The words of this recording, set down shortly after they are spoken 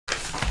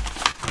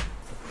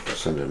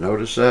send a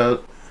notice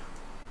out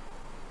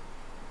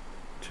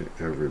to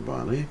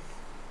everybody.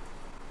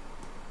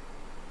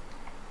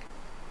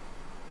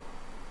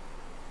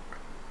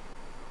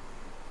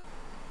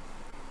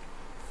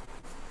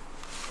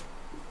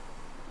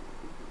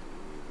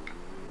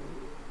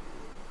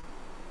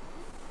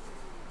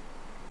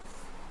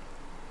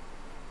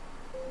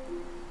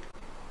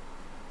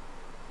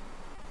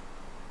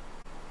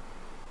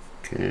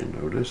 Okay,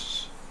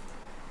 notice.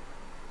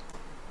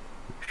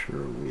 Make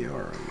sure we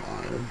are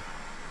alive.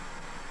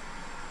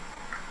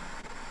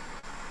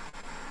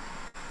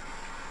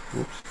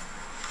 Whoops.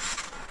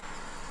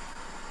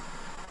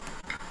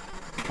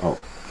 Oh,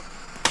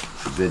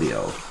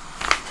 video.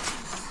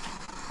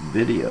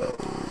 Video.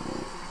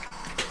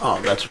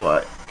 Oh, that's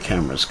why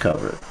camera's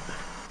covered.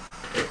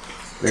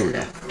 There we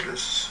go.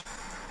 Notice.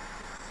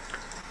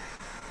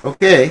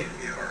 Okay.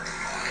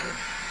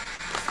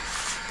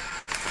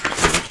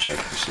 Check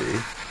to see.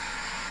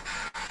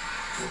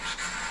 Oops.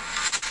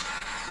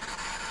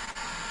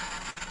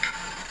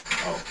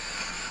 Oh,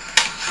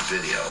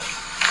 video.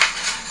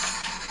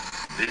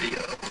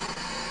 Video.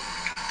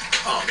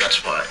 Oh,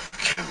 that's why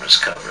camera's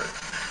covered.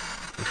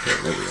 Okay,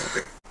 there we go.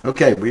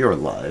 Okay, we are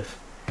live.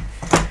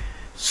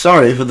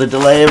 Sorry for the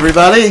delay,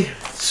 everybody.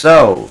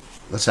 So,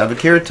 let's have a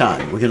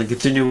Caritamrta. We're going to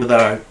continue with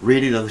our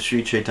reading of the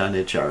Sri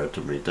Caitanya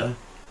Caritamrta.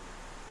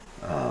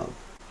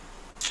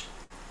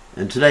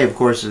 And today, of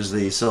course, is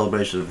the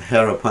celebration of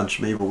Hera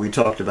Panchami, but we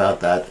talked about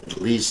that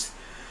at least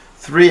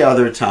 3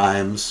 other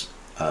times.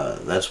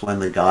 That's when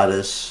the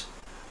goddess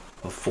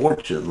of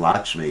fortune,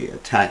 Lakshmi,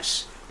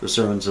 attacks the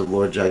servants of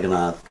Lord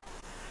Jagannath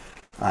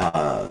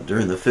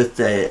during the 5th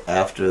day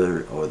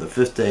after, or the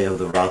 5th day of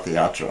the Rath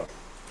Yatra.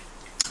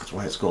 That's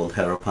why it's called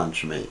Hera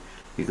Panchami,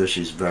 because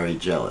she's very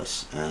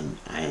jealous. And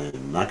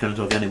I'm not going to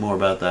talk any more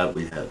about that.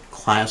 We had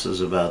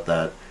classes about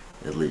that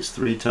at least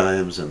 3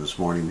 times, and this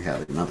morning we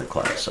had another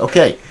class.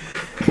 Okay.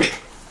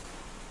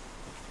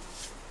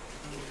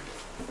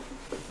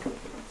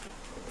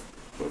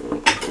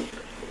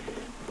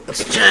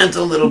 Let's chant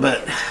a little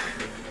bit.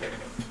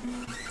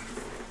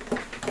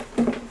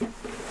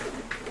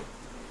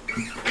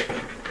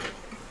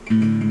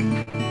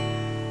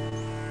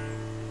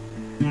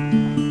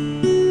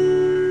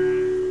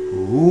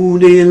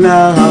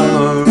 Lila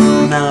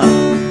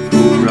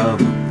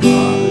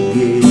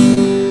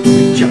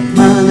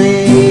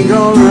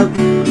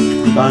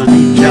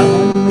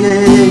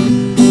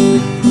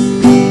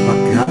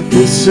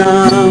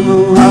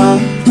Samuha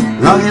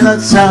Lila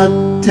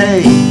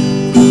Sate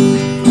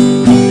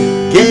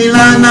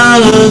Gila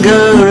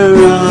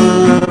Nagara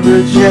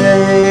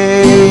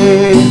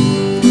Vijay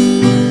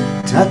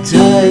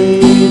Tate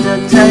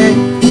Tate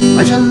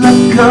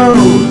Majalako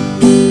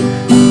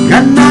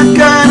Gana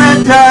Gana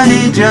Dai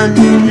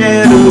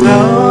Janjerugo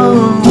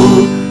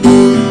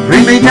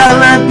Bring me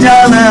Dala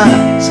Dala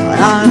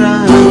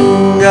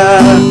Sayaranga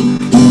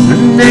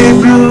Nande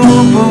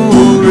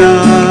Brupura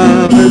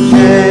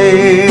Vijay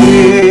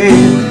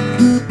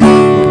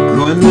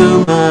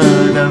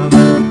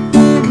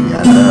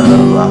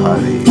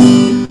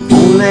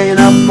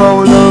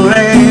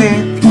Polore,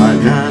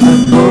 Magana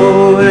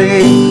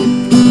Pore,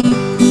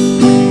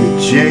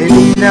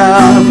 Jada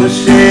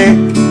Pashe,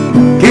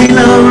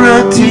 Kila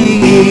Rati,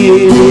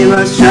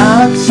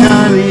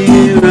 Rashakshari,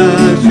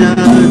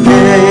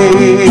 Rashade,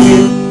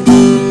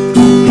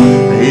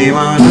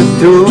 Devana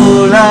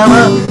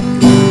Tulava,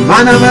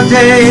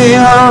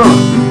 Manavateo,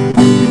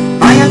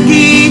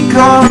 Ayaki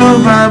Koro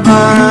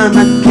Baba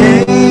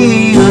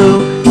Nakeo.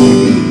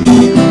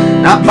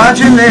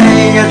 Napajale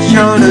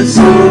Yashoda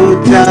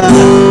Sutta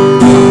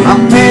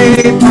Ame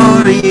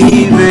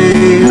Porive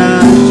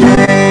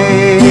Ashe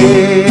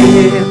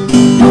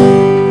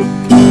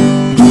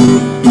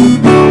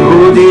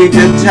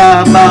Udita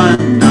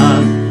Tabana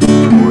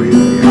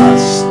Oile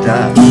Asta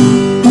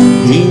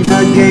Hina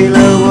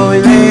Gela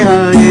Oile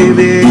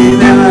Ebe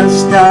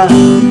Asta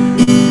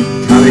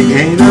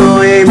Tarigeno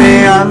Ebe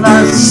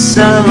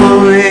Alasa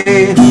Oe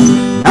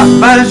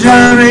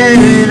Napajare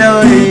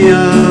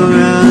Oya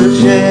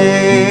Ashe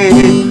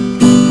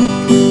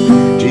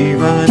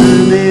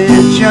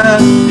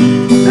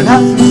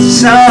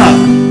Sa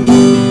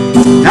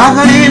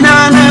Nakarina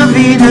na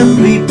vida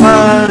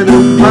Pripana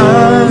pa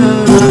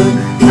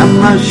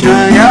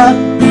Namashaya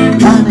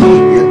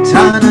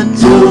Aniyatana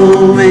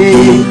Tume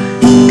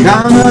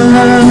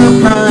Kamala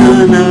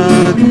Prana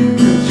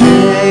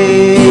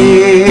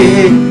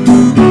Jay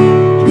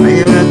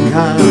Mera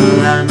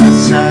Kalana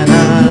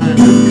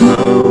Sadana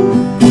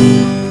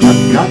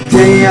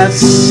Agateya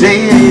Se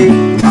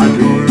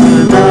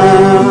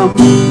Aduranam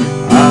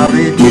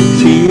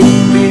Aviditi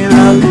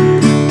Mira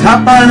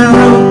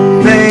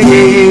Tapanarupe,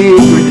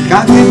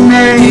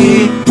 Kakine,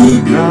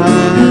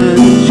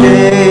 Raje,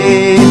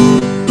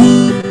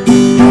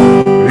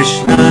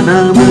 Krishna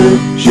Nama,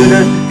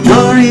 Shuddha,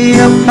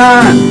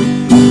 Doriyapan,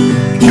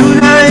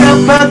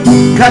 Judayapat,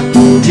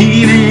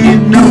 Katiri,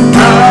 no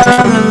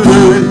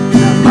Pravan,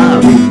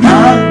 Namavita,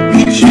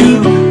 Ishu,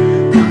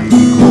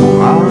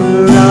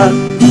 Kaikohara,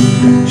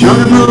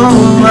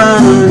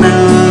 Jonamuvana,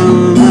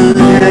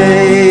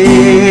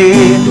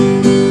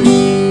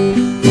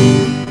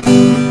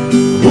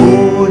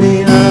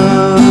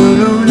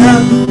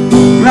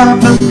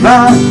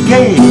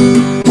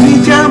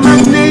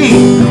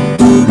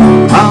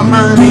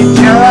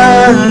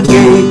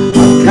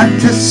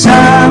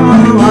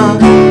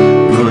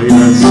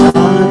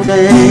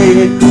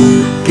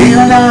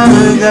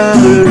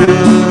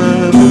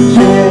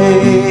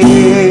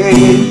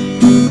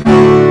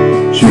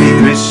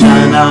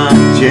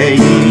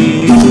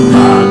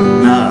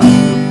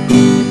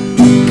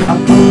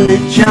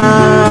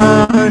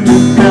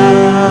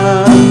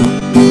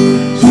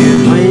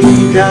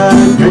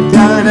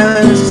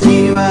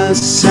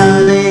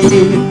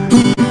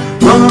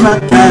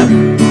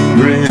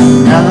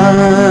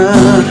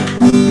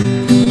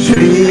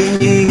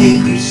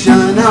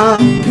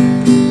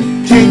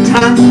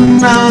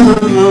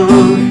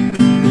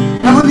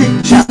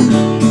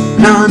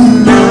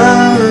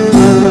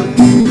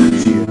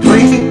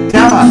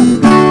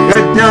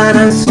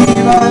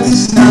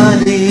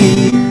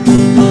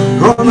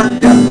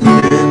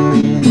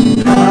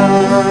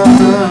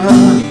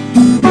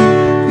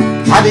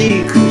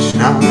 Hare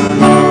Krishna,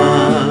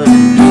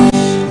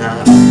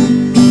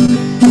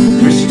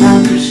 Krishna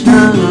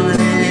Krishna,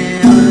 Hare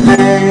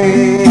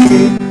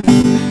Hare,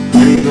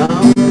 Hare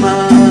Rama,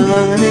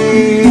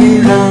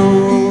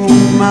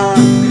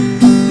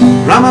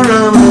 Rama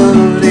Rama,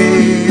 Hare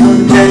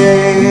Hare,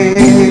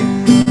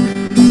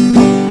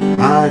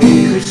 Hare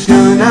Krishna,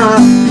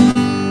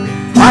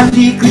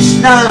 Hare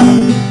Krishna,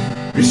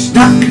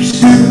 Krishna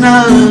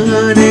Krishna,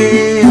 Hare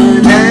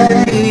Hare,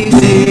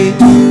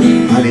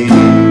 Hare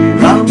Rama,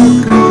 Rama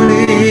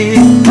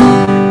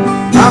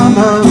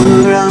Rama,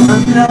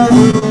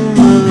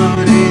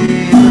 Hare Hare,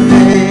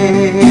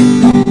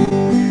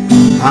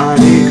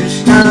 Hare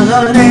Krishna,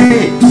 Hare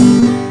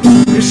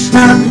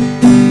Krishna,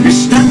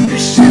 Krishna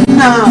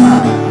Krishna,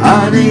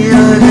 Hare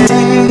Hare,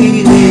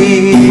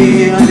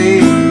 Hare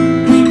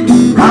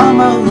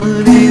Rama, Rama,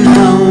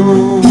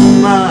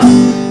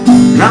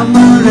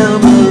 Rama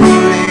Rama,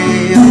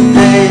 Hare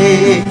Hare,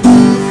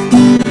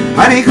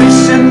 Hare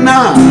Krishna,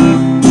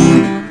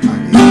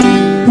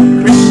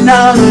 Krishna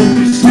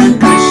Krishna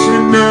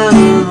Krishna,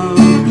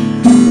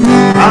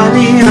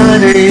 Hare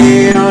Hare,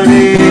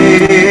 Hare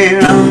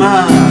Rama,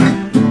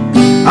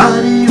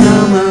 Hare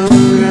Rama,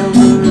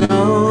 Rama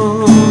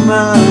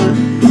Rama,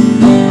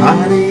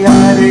 Hare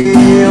Hare,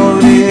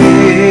 Hare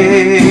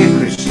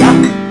Krishna,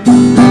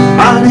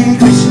 Hare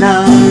Krishna,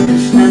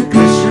 Krishna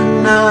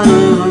Krishna,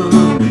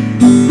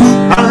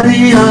 Hare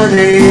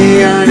Hare,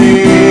 Hare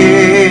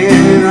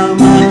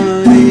Rama,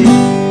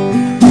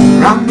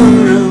 Rama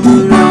Rama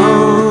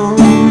Rama,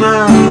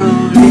 Hare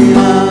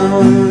Hare.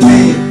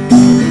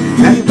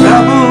 Jai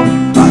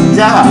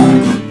Prabhupada,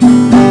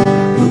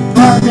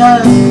 Prabhupada,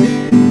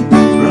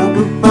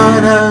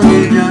 Prabhupada,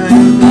 Jai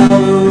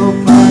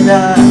Prabhupada,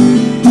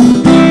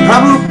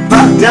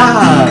 Prabhupada,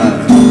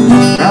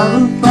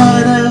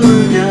 Prabhupada,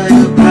 Jai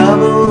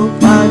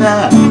Prabhupada,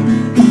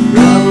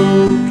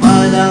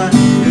 Prabhupada,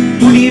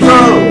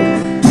 Haribo,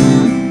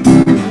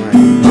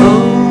 Haribo,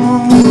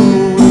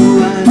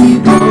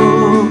 Haribo,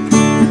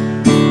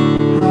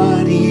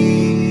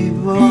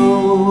 Haribo.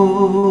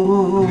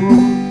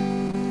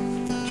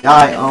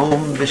 Jai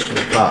Om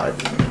Vishnupad,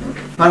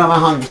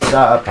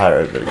 Paramahamsa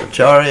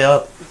Paragacharya,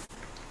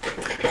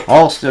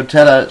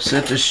 Alstoteta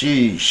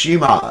Sitashi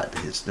Shimad,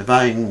 His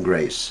Divine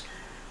Grace,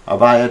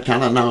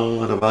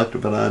 Abhayatanana,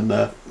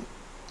 Bhaktivedanta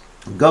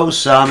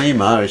Goswami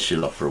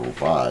Mahārshila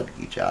Prabhupada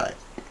Ki Jai,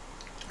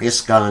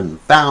 ISKCON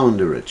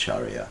Founder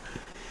Acharya,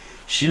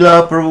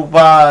 Srila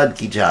Prabhupada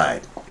Ki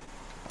Jai,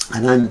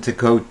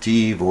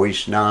 Anantakoti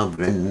Vaishnava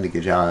Vrinda Ki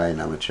Jai,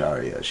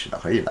 Namacharya Srila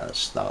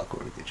Haridas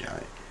Thakur Ki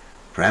Jai,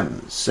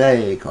 Prem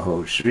Se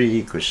Kaho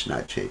Shri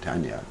Krishna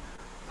Caitanya,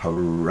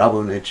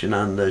 Prabhu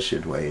Nityananda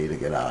Shidwaita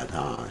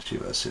Gadadha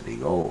Shiva Siddhi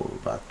Gaur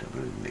Bhakta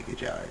Vrinda Ki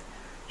Jai,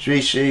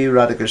 Shri Shri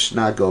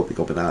Radhakrishna Gopi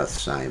Gopinath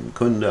Saim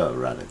Kunda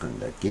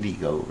Radhakunda Giri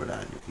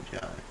Govardhana Ki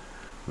Jai,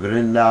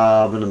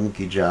 Vrindavanam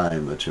Ki Jai,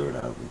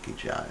 Mathuranam Ki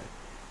Jai,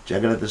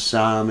 Jagannath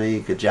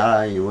Swami Ki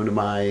Jai,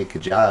 Unamai Ki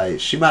Jai,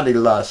 Shrimati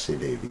Lasi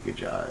Devi Ki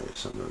Jai,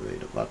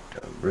 Samaveda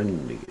Bhakta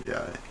Vrinda Ki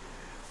Jai,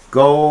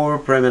 Gaur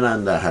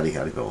Premananda Hari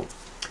Hari Gaur.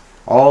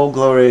 All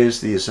glory is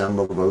the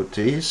assembled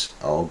devotees,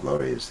 all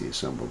glory is the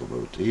assembled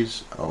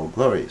devotees, all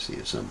glory is the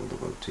assembled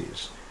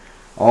devotees.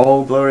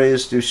 All glory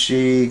is to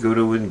Shri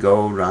Guru and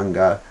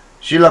Gauranga,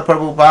 Srila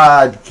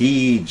Prabhupada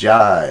Ki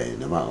Jai,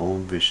 Nama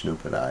Om Vishnu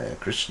Padaya,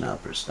 Krishna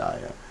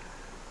Prastaya,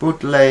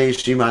 Putle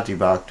Srimati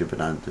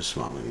Bhaktivedanta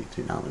Swami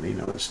Tinamani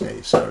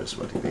Namaste,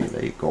 Saraswati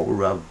Deve,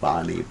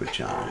 Gauravani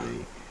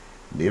Bachani,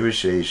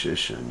 Nirvishesha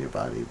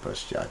Shanyavadi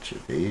Paschacha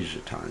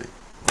Vejatani.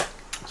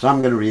 So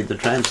I'm going to read the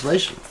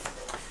translation.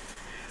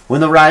 When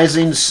the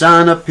rising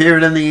sun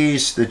appeared in the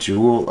east, the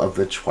jewel of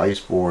the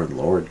twice-born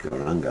Lord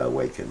Gauranga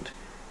awakened.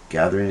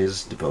 Gathering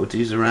his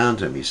devotees around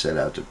him, he set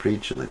out to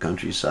preach in the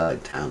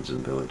countryside, towns, and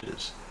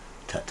villages.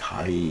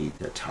 Tatai,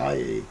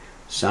 tatai,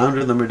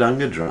 sounded the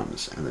mridanga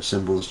drums, and the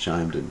cymbals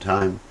chimed in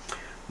time.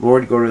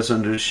 Lord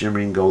Gaurasundar's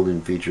shimmering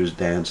golden features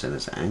danced, and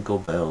his ankle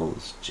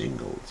bells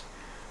jingled.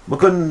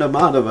 Mukunda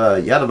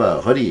Madhava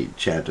Yadava Hari,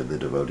 chanted the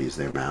devotees,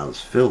 their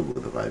mouths filled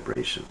with the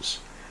vibrations.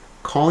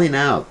 Calling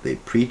out, they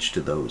preached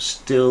to those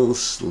still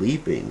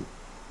sleeping.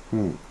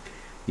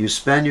 You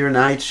spend your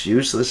nights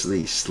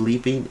uselessly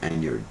sleeping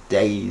and your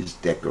days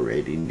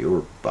decorating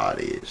your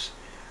bodies.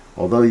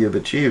 Although you have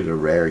achieved a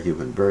rare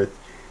human birth,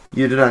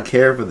 you do not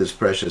care for this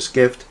precious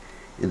gift.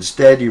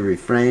 Instead, you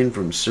refrain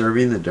from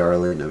serving the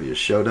darling of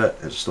Yashoda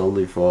and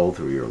slowly fall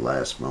through your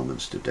last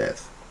moments to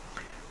death.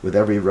 With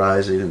every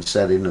rising and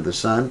setting of the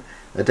sun,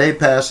 a day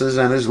passes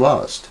and is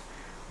lost.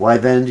 Why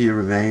then do you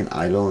remain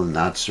idle and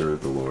not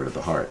serve the Lord of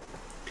the heart?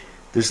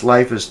 This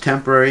life is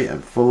temporary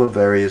and full of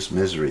various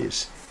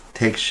miseries.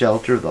 Take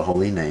shelter of the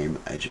holy name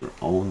as your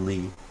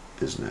only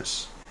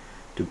business.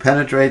 To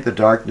penetrate the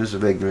darkness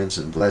of ignorance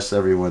and bless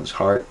everyone's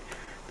heart,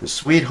 The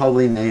sweet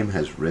holy name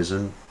has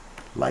risen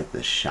like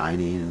the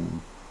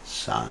shining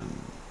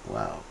sun.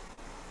 Wow.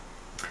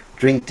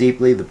 Drink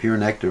deeply the pure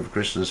nectar of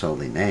Krishna's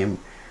holy name,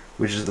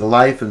 which is the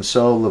life and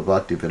soul of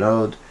Bhakti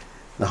Vinod.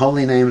 The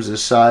holy names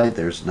aside,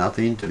 there's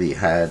nothing to be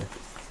had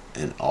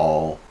in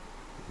all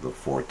the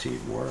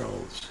 14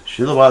 worlds.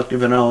 Srila Bhakti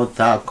Vinod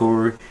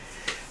Thakur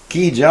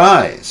Ki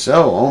Jai.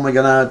 So, Om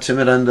Gana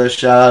Timiranda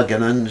Shah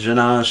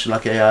Gananjana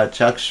Shlakaya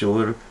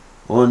Chakshur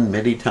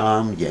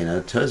Unmeditam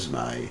Yena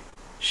Tasmai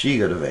Shri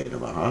Gurave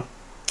Namaha.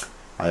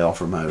 I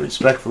offer my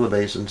respectful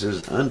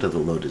obeisances unto the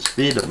lotus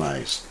feet of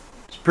my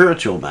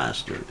spiritual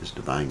master, His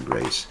Divine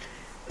Grace,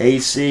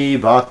 A.C.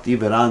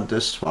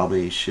 Bhaktivedanta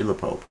Swami Srila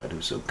Prabhupada,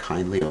 who so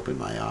kindly opened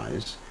my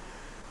eyes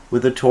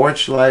with the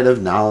torchlight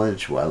of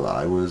knowledge while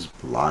I was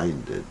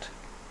blinded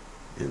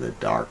in the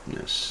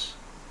darkness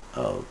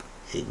of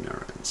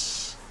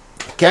ignorance.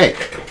 Okay.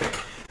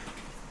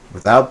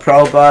 Without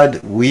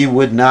Prabhupada, we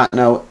would not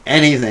know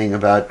anything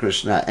about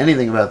Krishna,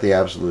 anything about the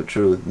absolute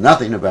truth,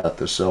 nothing about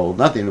the soul,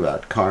 nothing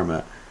about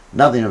karma,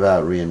 nothing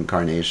about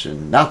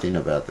reincarnation, nothing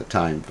about the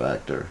time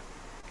factor.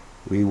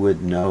 We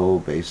would know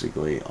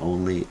basically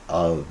only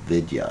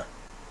avidya.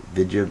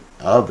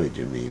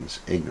 Avidya means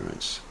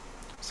ignorance.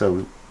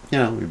 So,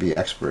 we'd be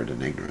expert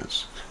in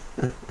ignorance.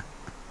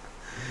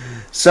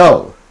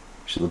 So,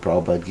 Srila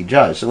Prabhupada Ki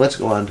Jai. So let's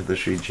go on to the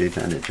Sri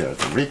Caitanya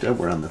Caritamrta.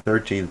 We're on the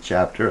 13th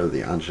chapter of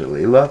the Antya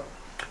Lila,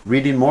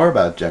 reading more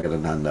about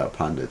Jagadananda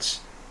Pandit's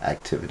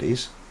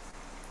activities.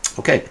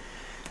 Okay.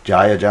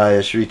 Jaya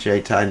Jaya Sri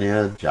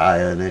Caitanya,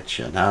 Jaya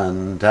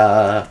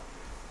Nityananda,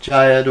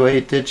 Jaya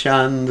Dvaita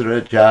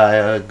Chandra,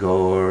 Jaya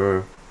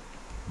Gaur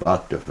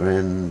Bhakta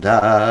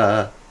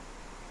Vrinda,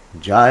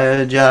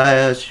 Jaya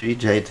Jaya Sri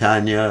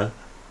Caitanya,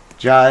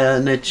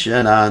 Jaya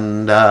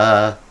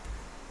Nityananda,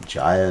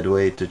 Jaya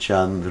Dvaita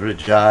Chandra,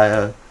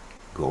 Jaya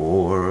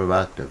Gaur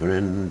Bhakta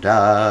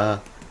Vrinda,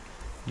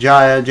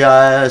 Jaya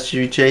Jaya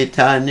Sri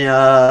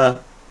Caitanya,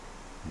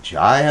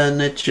 Jaya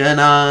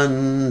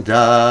Nityananda,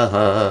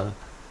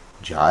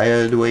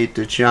 Jaya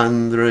Dvaita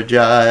Chandra,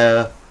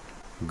 Jaya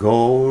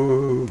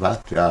Gaur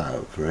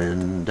Bhakta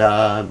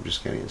Vrinda. I'm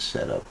just getting it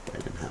set up. I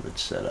didn't have it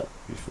set up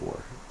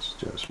before. It's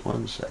just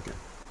 1 second.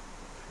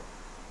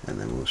 And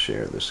then we'll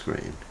share the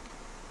screen.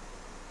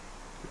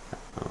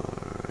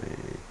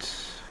 Alright.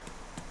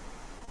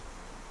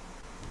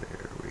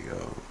 There we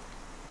go.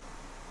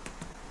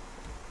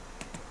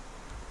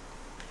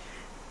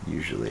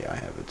 Usually I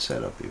have it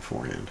set up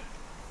beforehand.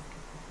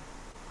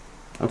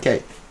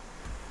 Okay.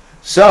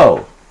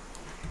 So,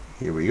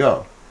 here we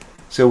go.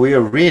 So we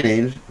are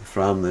reading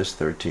from this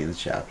 13th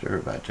chapter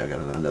about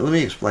Jagadananda. Let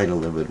me explain a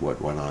little bit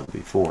what went on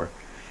before.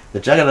 The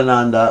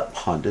Jagadananda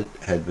Pandit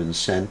had been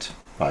sent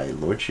by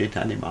Lord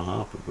Chaitanya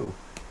Mahaprabhu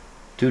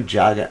to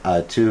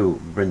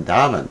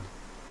Vrindavan,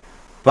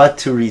 but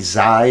to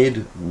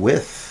reside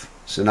with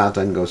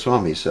Sanatana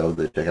Goswami, so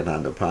that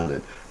Jagadananda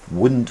Pandit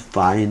wouldn't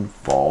find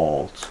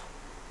fault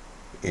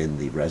in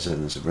the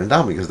residents of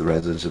Vrindavan, because the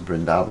residents of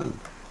Vrindavan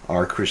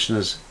are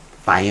Krishna's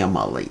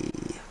family.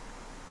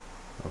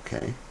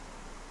 Okay?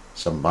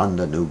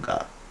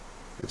 Sambandhanuga,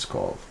 it's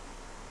called.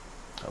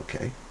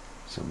 Okay?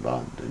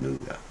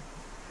 Sambandhanuga.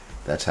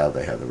 That's how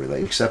they have the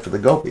relation. Except for the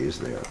gopis,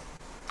 they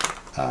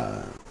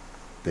are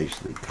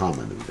basically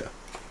Kamanuga.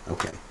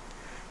 Okay.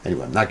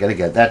 Anyway, I'm not going to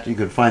get that. You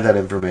can find that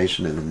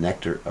information in the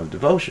Nectar of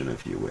Devotion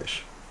if you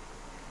wish.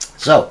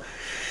 So,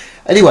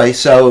 anyway,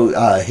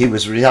 he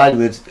was residing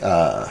with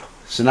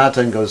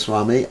Sanatana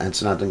Goswami, and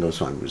Sanatana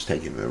Goswami was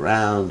taking him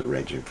around,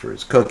 arranging for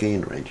his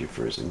cooking, arranging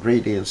for his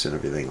ingredients, and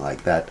everything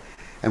like that.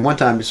 And one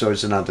time he saw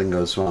Sanatana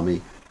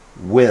Goswami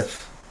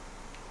with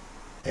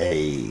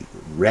a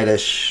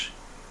reddish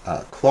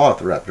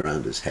cloth wrapped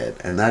around his head,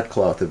 and that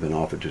cloth had been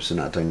offered to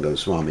Sanatana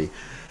Goswami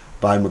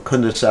by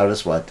Mukunda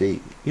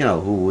Saraswati,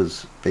 who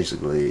was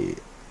basically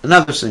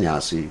another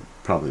sannyasi,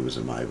 probably was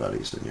a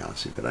Mayavadi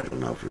sannyasi, but I don't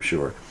know for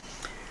sure.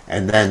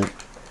 And then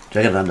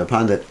Jagadananda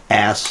Pandit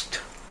asked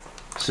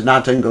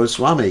Sanatana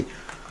Goswami,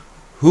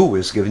 who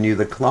has given you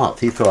the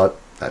cloth? He thought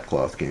that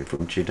cloth came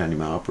from Chaitanya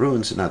Mahaprabhu,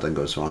 and Sanatana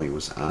Goswami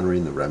was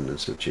honoring the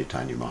remnants of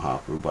Chaitanya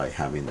Mahaprabhu by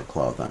having the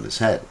cloth on his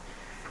head.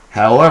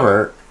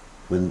 However,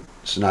 when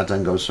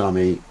Sanatana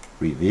Goswami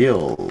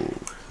revealed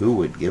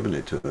who had given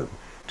it to him,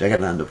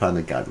 Jagadananda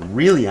Pandit got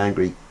really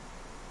angry,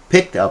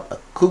 picked up a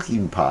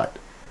cooking pot,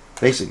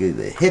 basically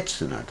to hit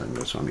Sanatana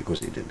Goswami, because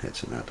he didn't hit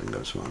Sanatana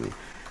Goswami.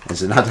 And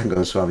Sanatana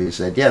Goswami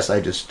said, yes, I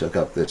just took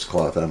up this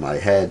cloth on my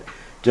head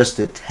just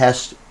to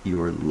test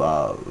your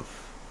love,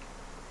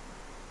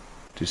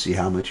 to see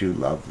how much you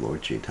love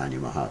Lord Chaitanya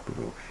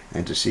Mahaprabhu,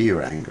 and to see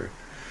your anger.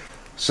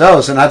 So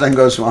Sanatana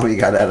Goswami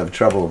got out of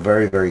trouble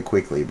very, very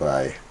quickly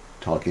by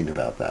talking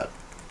about that.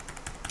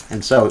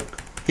 And so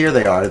here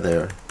they are,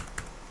 they're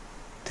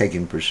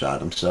taking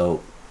prasadam.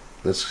 So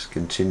let's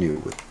continue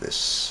with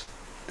this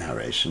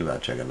narration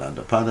about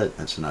Jagadananda Pandit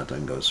and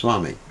Sanatana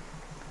Goswami.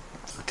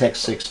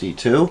 Text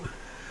 62,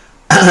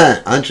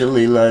 Antya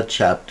Lila,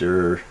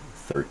 chapter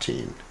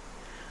 13.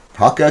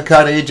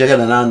 Prakakari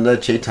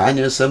Jagadananda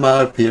Chaitanya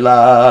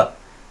Samarpila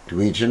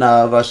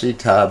Dvijana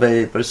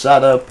Vasitabe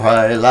Prasada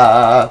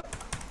Paila.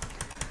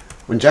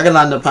 When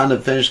Jagadananda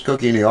Pandit finished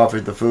cooking, he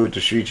offered the food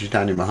to Sri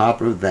Chaitanya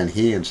Mahaprabhu. Then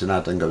he and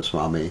Sanatana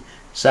Goswami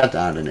sat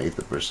down and ate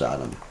the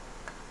prasadam.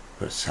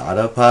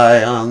 Prasada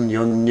payam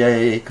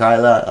yunye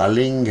kaila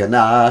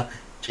alingana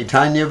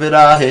Chaitanya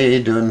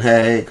virahe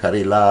dunhe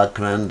karila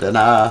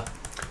krandana.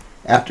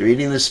 After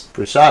eating this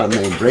prasadam,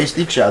 they embraced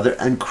each other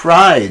and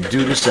cried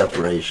due to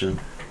separation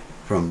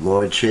from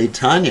Lord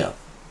Chaitanya.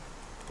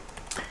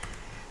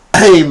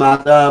 Hey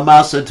mata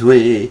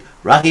masatvi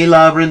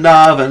rahila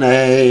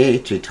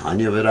vrindavane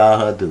Chaitanya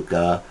viraha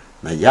dukkha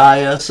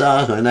nayaya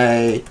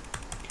sahane.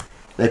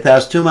 They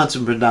passed 2 months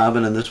in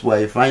Vrindavan in this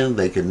way. Finally,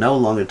 they could no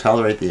longer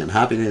tolerate the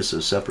unhappiness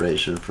of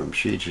separation from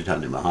Sri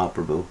Chaitanya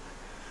Mahaprabhu.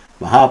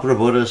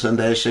 Mahaprabhu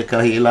sandesha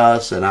kahila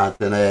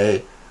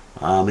sanatane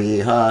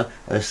amiha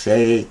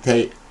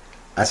asite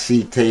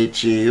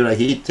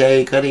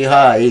chirahite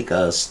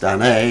karihaika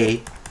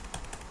stane.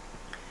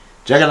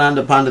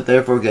 Jagadananda Pandit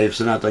therefore gave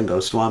Sanatana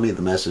Goswami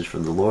the message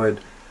from the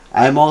Lord,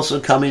 I am also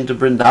coming to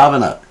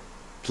Vrindavana.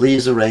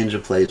 Please arrange a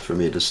place for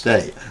me to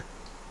stay.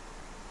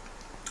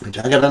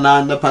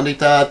 Jagadananda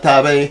Pandita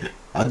Tabe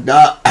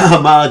Agna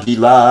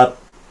Magila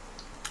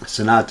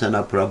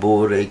Sanatana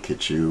Prabhure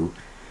Kichu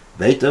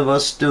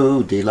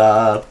Vaitavastu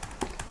Dila.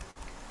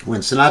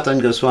 When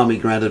Sanatana Goswami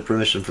granted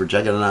permission for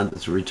Jagadananda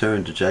to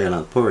return to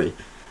Jagannath Puri,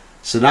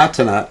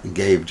 Sanatana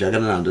gave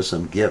Jagadananda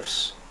some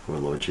gifts for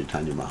Lord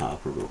Chaitanya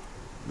Mahaprabhu.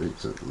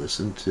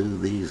 Listen to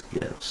these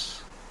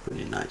gifts.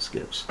 Pretty nice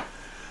gifts.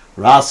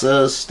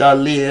 Rasa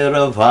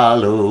Stalira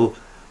Valu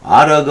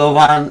Ara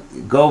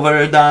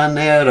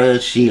Govardhanera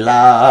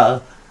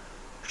Shila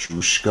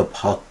Shushka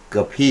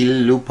Pakka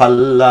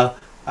Pilupalla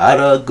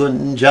Ara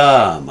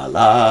Gunja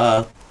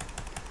Mala.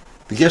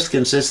 The gifts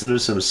consisted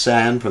of some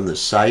sand from the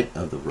site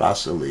of the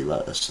Rasa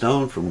Lila, a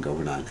stone from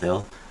Govardhan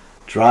Hill,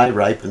 dry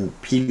ripened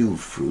pilu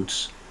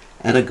fruits,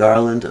 and a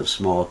garland of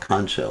small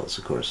conch shells.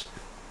 Of course,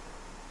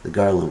 the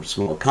garland of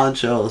small conch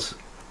shells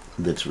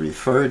that's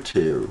referred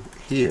to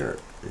here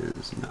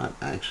is not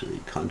actually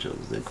conch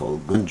shells. They're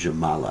called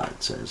gunjamala,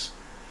 it says.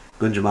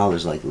 Gunjamala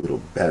is like little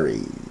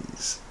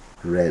berries,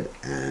 red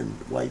and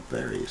white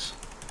berries.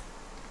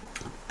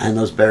 And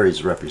those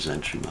berries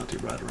represent Srimati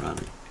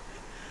Radharani.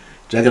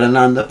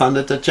 Jagadananda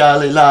Pandita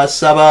Chalila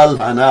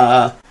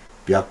Sabalhana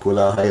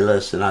Vyakula Haila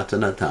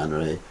Sanatana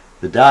Tanre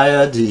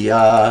Vidaya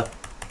Diya.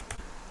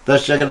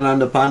 Thus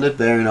Jagadananda Pandit,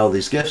 bearing all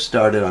these gifts,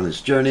 started on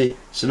his journey.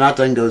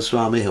 Sanatana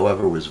Goswami,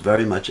 however, was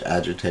very much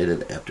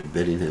agitated after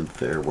bidding him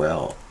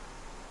farewell,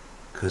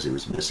 because he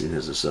was missing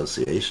his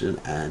association,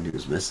 and he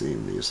was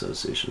missing the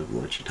association of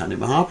Lord Chaitanya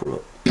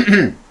Mahaprabhu.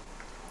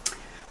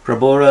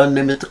 Prabhura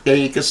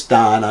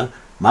Nimitkekastana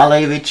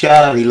Male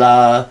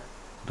Vicharila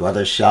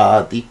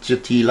Dwadasha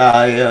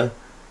Dichatilaya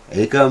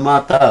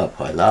Ekamata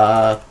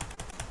Paila.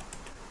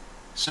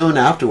 Soon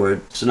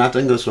afterward,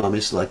 Sanatana Goswami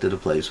selected a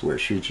place where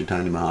Sri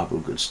Chaitanya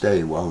Mahaprabhu could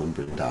stay while in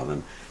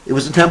Vrindavan. It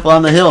was a temple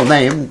on the hill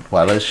named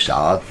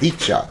Dwadasha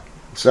Dicha.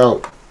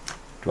 So,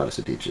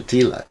 Dwadasha Dicha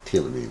Tila.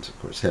 Tila means, of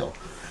course, hill.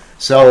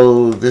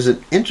 So, there's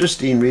an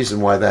interesting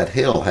reason why that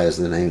hill has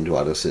the name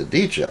Dwadasa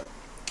Dicha.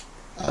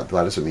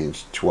 Dwadasa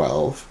means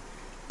 12,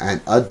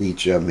 and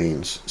Adicha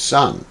means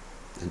sun,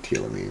 and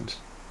Tila means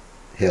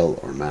hill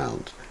or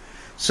mound.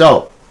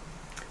 So,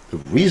 the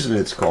reason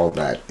it's called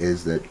that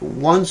is that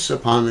once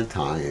upon a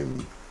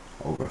time,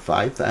 over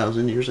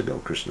 5,000 years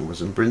ago, Krishna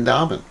was in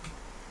Vrindavan.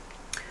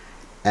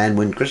 And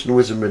when Krishna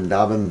was in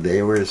Vrindavan,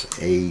 there was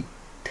a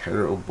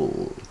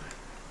terrible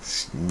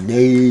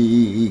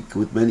snake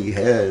with many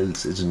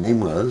heads. His name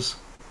was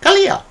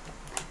Kaliya.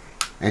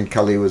 And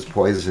Kali was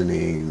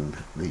poisoning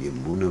the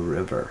Yamuna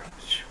River.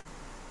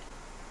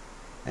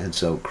 And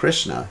so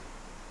Krishna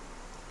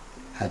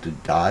had to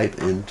dive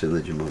into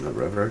the Yamuna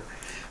River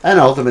and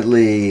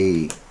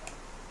ultimately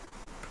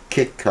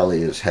kick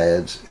Kaliya's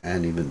heads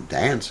and even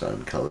dance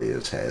on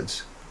Kaliya's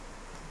heads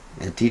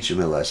and teach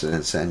him a lesson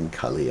and send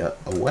Kaliya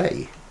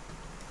away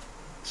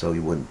so he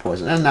wouldn't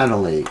poison. And not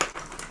only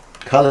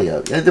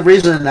Kaliya, and the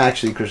reason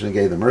actually Krishna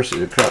gave the mercy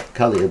to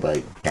Kaliya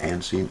by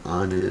dancing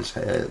on his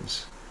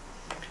heads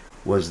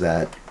was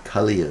that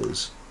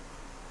Kaliya's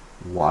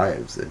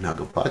wives, the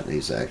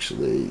Nagapatnis,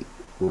 actually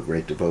were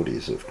great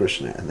devotees of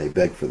Krishna, and they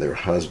begged for their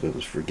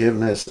husband's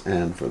forgiveness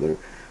and for their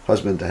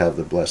husband to have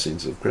the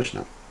blessings of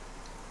Krishna.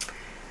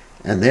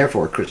 And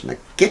therefore Krishna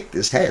kicked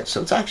his head.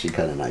 So it's actually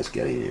kind of nice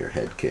getting your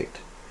head kicked.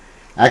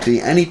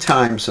 Actually, any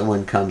time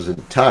someone comes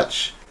in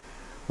touch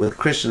with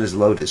Krishna's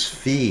lotus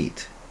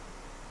feet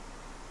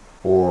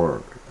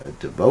or a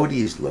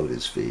devotee's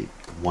lotus feet,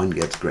 one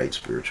gets great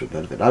spiritual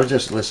benefit. I was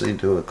just listening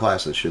to a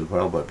class that Srila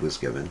Prabhupada was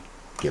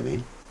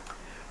giving,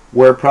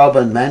 where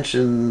Prabhupada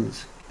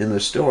mentions in the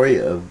story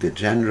of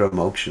Gajendra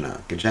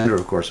Mokshana. Gajendra,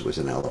 of course, was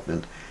an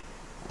elephant,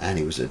 and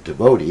he was a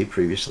devotee.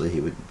 Previously,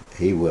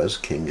 he was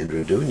King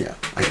Indradunya.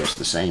 I guess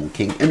the same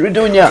King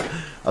Indradunya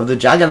of the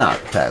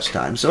Jagannath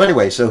pastime. So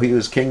anyway, so he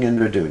was King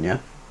Indradunya,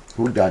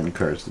 who had gotten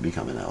courage to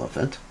become an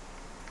elephant.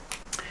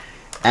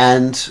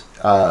 And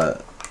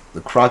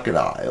the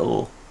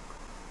crocodile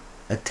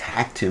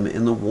attacked him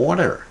in the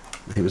water.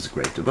 He was a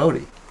great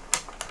devotee.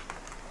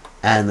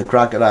 And the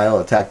crocodile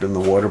attacked him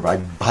in the water by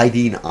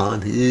biting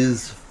on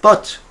his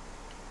foot.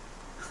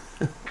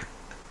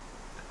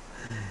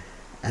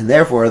 And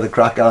therefore the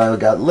crocodile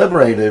got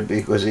liberated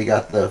because he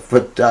got the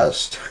foot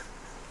dust,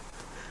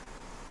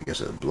 I guess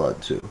the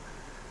blood too,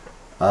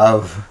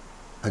 of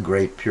a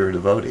great pure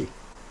devotee.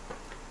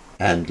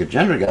 And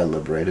Gajendra got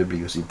liberated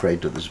because he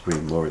prayed to the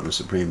Supreme Lord. And the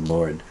Supreme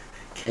Lord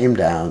came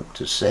down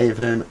to save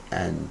him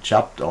and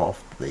chopped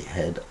off the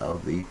head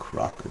of the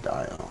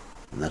crocodile.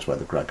 And that's why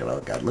the crocodile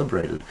got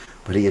liberated.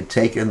 But he had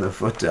taken the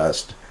foot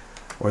dust,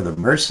 or the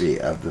mercy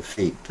of the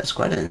feet. That's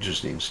quite an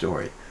interesting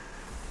story.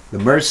 The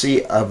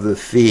mercy of the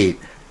feet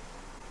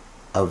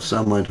of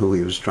someone who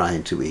he was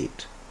trying to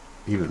eat.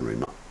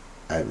 Even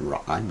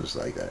rhymes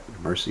like that. The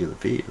mercy of the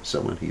feet of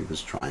someone he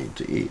was trying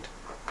to eat.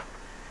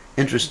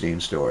 Interesting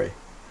story.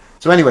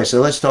 So anyway,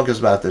 so let's talk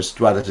about this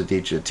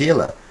Dwadasadicha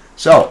Tila.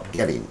 So,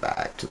 getting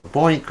back to the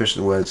point,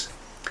 Krishna was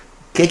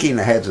kicking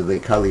the heads of the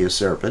Kaliya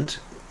serpent,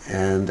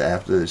 and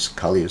after this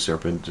Kaliya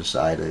serpent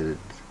decided,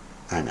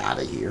 I'm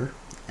out of here,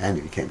 and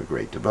he became a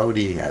great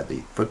devotee, he had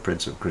the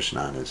footprints of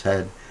Krishna on his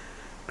head,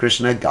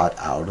 Krishna got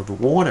out of the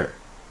water.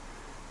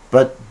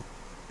 But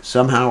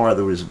somehow or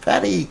other it was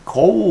very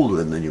cold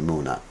in the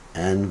Yamuna,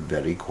 and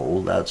very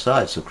cold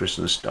outside, so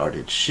Krishna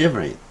started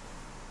shivering.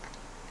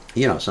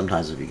 You know,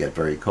 sometimes if you get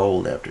very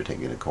cold after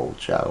taking a cold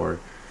shower,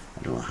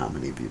 I don't know how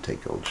many of you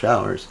take cold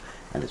showers,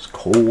 and it's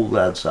cold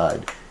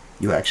outside,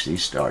 you actually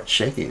start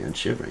shaking and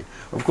shivering.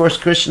 Of course,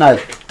 Krishna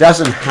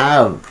doesn't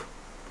have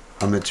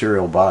a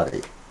material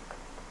body.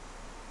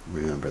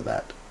 Remember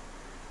that.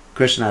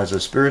 Krishna has a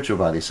spiritual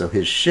body, so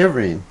his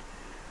shivering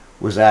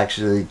was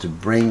actually to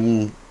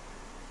bring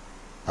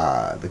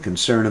the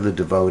concern of the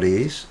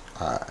devotees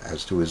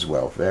as to his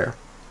welfare,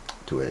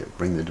 to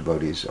bring the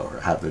devotees, or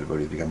have the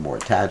devotees become more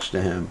attached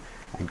to him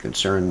and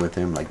concerned with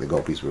him, like the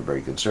gopis were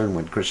very concerned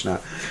when Krishna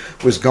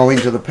was going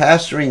to the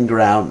pasturing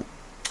ground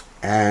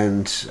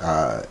and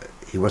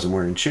he wasn't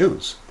wearing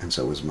shoes, and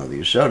so was Mother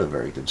Yashoda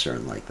very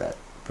concerned like that.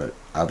 But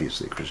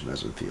obviously Krishna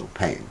doesn't feel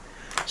pain,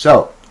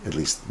 so at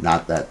least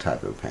not that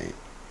type of pain.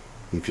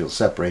 He feels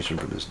separation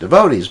from his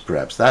devotees,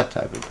 perhaps that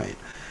type of pain.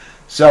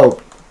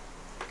 So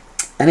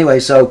anyway,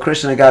 so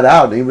Krishna got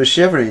out and he was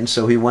shivering,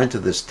 so he went to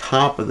this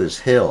top of this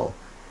hill.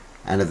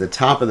 And at the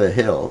top of the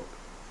hill,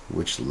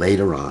 which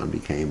later on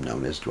became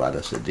known as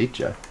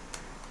Dwadasadicha,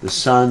 the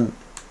sun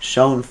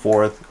shone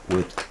forth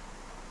with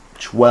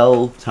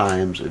 12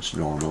 times its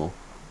normal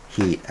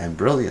heat and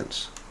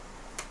brilliance.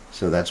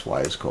 So that's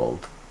why it's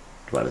called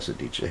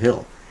Dwadasadicha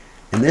Hill.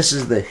 And this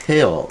is the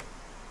hill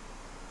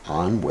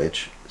on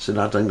which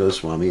Sanatana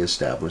Goswami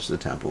established the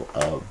temple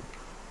of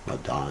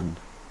Madan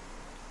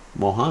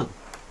Mohan.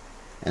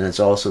 And it's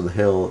also the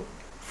hill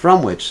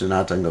from which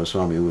Sanatana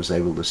Goswami was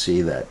able to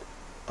see that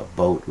a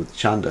boat with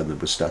Chanda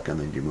that was stuck in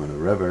the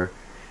Yamuna River,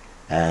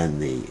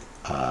 and the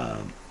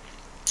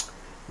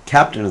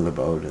captain of the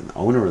boat and the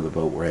owner of the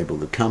boat were able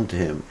to come to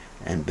him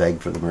and beg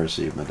for the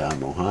mercy of Madan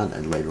Mohan.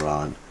 And later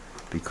on,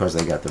 because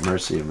they got the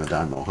mercy of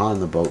Madan Mohan,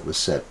 the boat was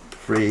set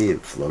free,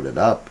 it floated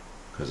up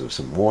because of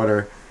some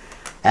water,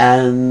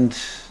 and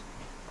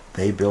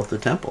they built the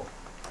temple,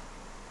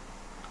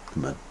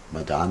 the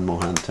Madan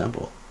Mohan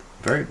temple.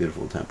 Very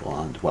beautiful temple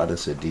on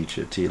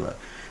Dwadasadicha Tila.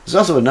 There's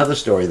also another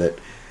story that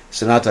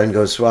Sanatana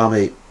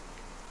Goswami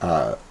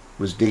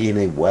was digging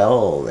a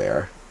well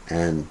there,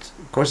 and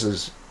of course,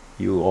 as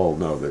you all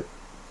know, that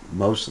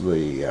most of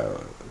the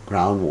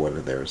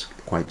groundwater there is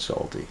quite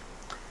salty.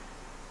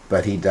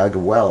 But he dug a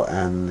well,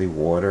 and the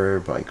water,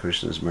 by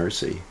Krishna's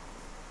mercy,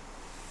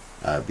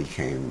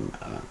 became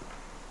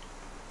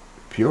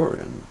pure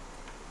and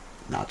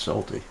not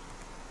salty.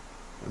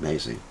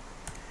 Amazing.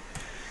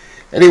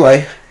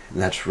 Anyway,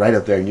 and that's right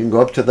up there, and you can go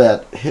up to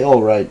that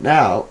hill right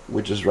now,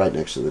 which is right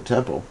next to the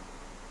temple.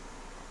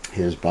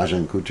 His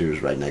Bhajan Kutir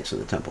is right next to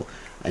the temple.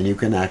 And you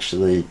can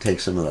actually take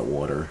some of that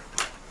water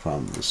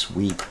from the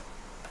sweet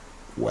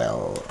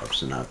well of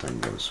Sanatana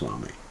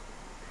Goswami.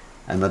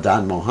 And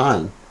Madan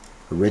Mohan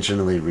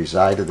originally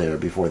resided there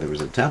before there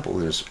was a temple,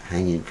 just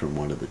hanging from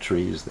one of the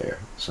trees there.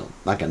 So I'm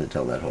not going to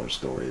tell that whole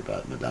story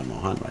about Madan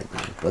Mohan right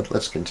now, but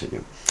let's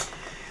continue.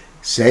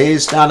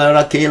 Says Stana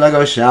Rakila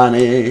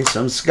Goshani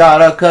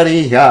Samskara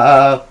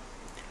Kariya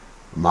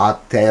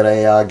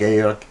Matereya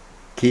Geir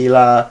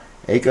Kila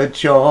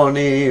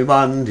Ekachoni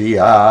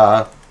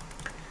Vandiya.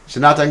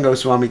 Sanatana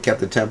Goswami kept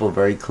the temple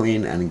very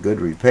clean and in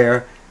good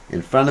repair.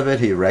 In front of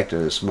it he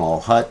erected a small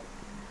hut.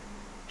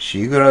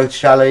 Shigra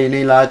Chale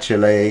Nila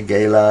Chale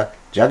Gela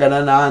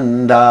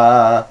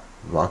Jaganananda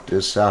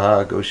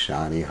Vaktasaha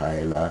Goshani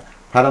Haila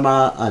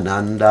Parama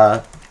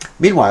Ananda.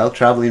 Meanwhile,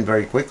 traveling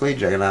very quickly,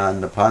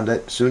 Jagannatha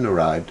Pandit soon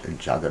arrived in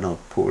Jagannath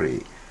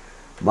Puri,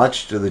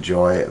 much to the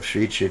joy of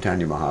Sri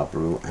Caitanya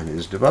Mahaprabhu and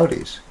his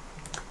devotees.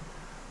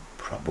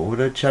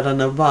 Prabhuda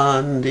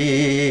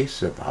Charanavandi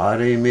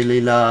Sapari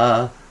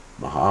Milila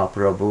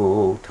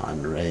Mahaprabhu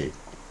Tanre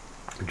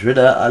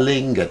Drida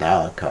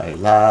Alingata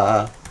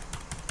Kaila.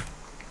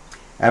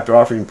 After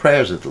offering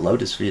prayers at the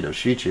lotus feet of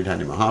Sri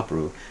Caitanya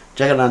Mahaprabhu,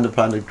 Jagadananda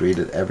Pandit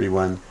greeted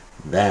everyone.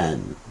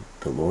 Then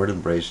the Lord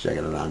embraced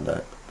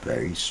Jagadananda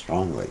very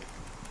strongly.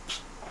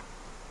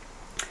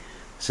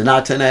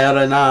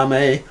 Sinatanera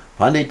name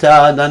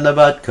Pandita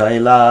Dandavat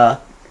Kaila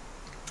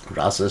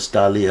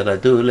Rasastali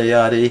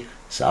Radulayari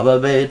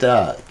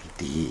Sababeta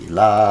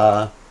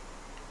Dila.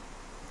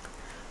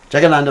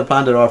 Jagadananda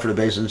Pandit offered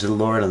obeisance to the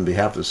Lord on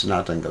behalf of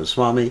Sanatana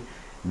Goswami.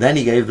 Then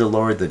he gave the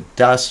Lord the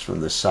dust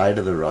from the side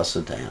of the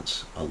rasa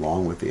dance,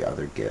 along with the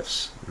other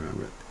gifts.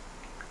 Remember,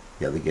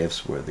 the other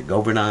gifts were the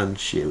Govardhan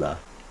Shila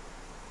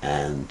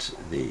and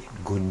the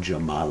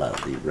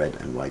Gunjamala, the red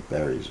and white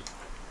berries,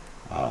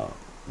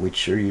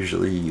 which are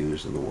usually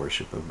used in the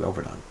worship of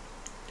Govardhan.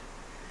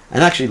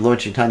 And actually, Lord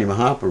Chaitanya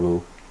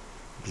Mahaprabhu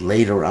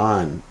later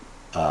on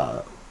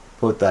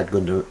put that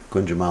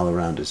Gunjamala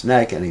around his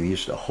neck, and he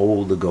used to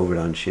hold the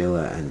Govardhan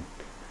Shila and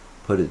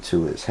put it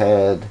to his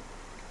head.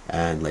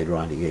 And later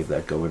on, he gave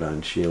that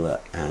Govardhan Shila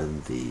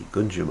and the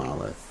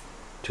Gunjamala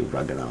to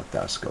Raghunath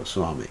Das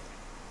Goswami,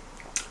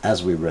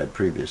 as we read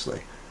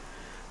previously.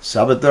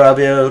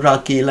 Sabadravya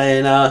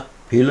Rakilena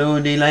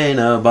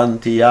Piludilena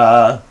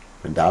Bantiya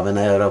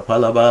Vrindavanera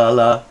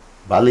Palabala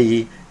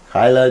Bali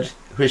Kailaj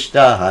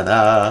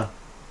Krishtahana.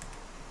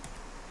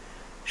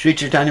 Sri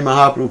Chaitanya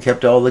Mahaprabhu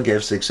kept all the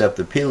gifts except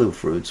the pilu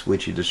fruits,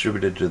 which he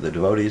distributed to the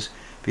devotees.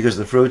 Because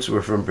the fruits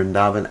were from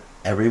Vrindavan,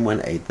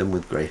 everyone ate them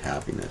with great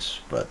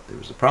happiness. But there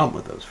was a problem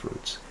with those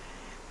fruits.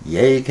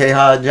 Ye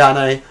keha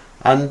jane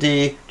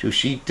anti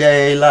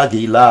tushite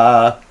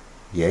lagila.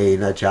 Ye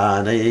na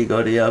jane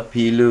goria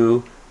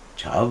pilu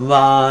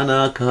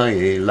chavana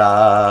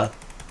kaila.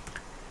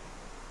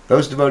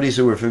 Those devotees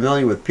who were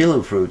familiar with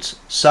pilu fruits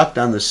sucked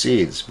on the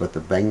seeds, but the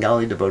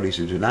Bengali devotees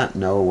who did not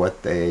know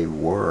what they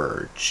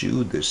were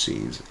chewed the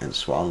seeds and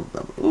swallowed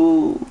them.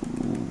 Ooh,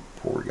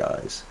 poor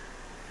guys.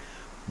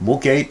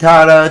 Mukhe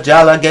tara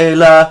jala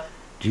gela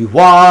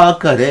jiwa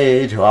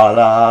kare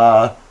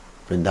jwala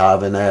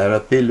Vrindavanera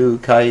pilu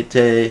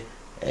kaite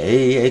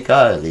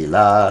eka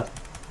lila.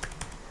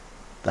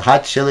 The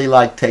hot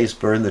chili-like taste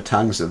burned the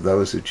tongues of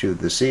those who chewed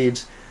the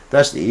seeds.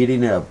 Thus, the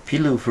eating of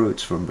pilu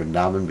fruits from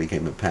Vrindavan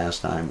became a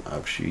pastime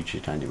of Sri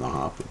Chaitanya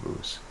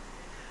Mahaprabhu's.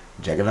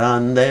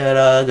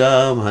 Jagadandera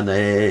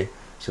gamane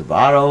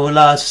sabaro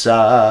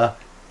lasa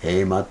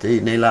hemati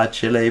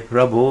nilachile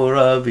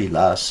prabhura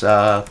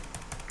vilasa.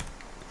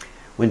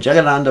 When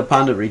Jagadananda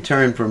Pandit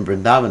returned from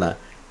Vrindavana,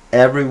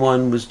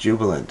 everyone was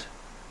jubilant.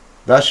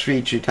 Thus,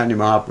 Sri Chaitanya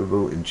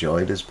Mahaprabhu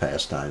enjoyed his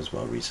pastimes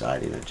while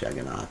residing at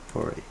Jagannath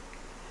Puri.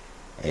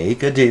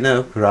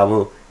 Ekadina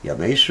Prabhu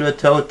Yameshwara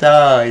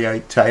Tota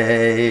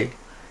Yaitaye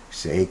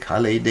Se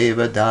Kali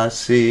Deva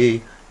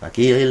Dasi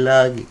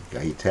Akila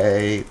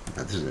Gaite.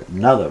 This is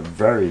another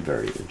very,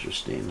 very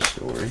interesting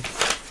story.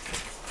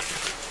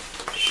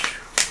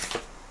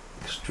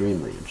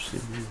 Extremely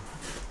interesting.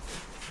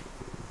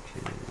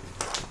 Okay,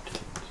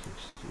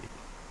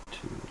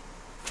 1062.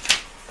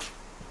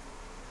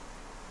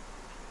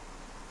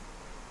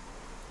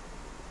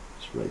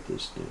 Let's write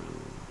this down.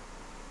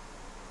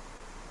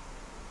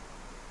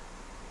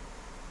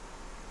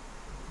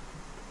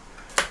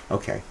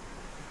 Okay.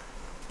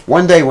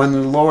 One day when the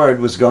Lord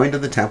was going to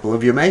the temple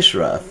of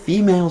Yameshwara, a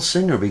female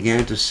singer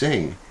began to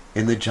sing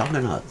in the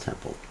Jagannath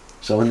temple.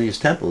 So in these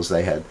temples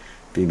they had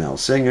female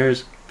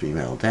singers,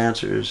 female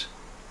dancers,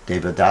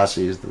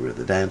 Devadasis, were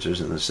the dancers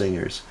and the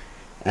singers.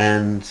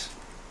 And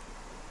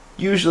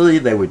usually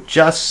they were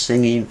just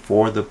singing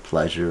for the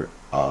pleasure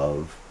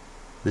of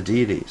the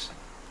deities.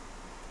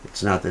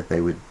 It's not that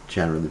they would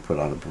generally put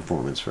on a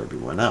performance for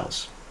everyone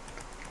else.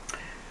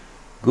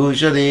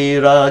 Gujari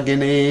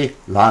Ragini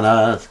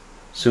Lana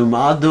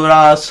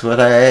Sumadura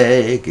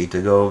Sware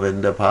Gita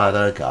Govinda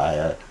Pada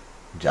Kaya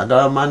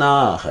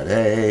Jagamana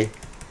Hare.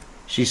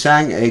 She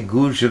sang a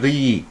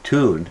Gujari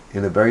tune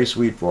in a very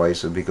sweet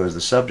voice, and because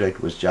the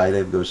subject was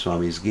Jayadev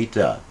Goswami's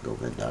Gita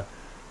Govinda,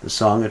 the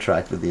song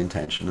attracted the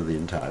attention of the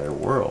entire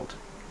world.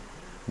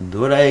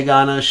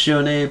 Duregana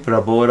Shuni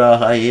Prabhura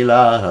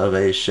Haila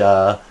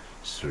Havesha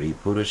Sri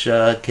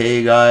Purusha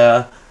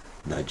Kegaya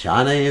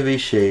Najane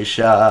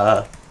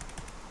Vishesha.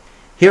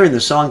 Hearing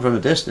the song from a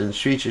distance,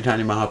 Sri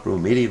Chaitanya Mahaprabhu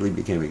immediately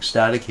became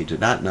ecstatic. He did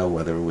not know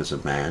whether it was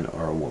a man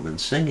or a woman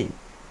singing.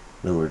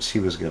 In other words, he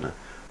was going to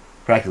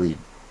practically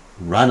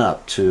run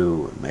up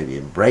to and maybe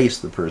embrace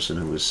the person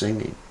who was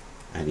singing,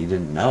 and he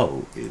didn't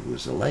know it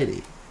was a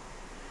lady.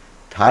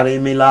 Tari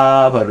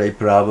mila pare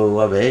prabhu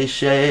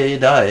aveshe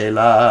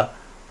daila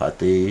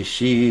pati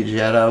shi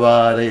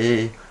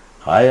jaravare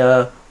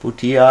haya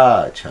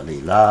putia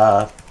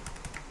chalila.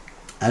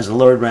 As the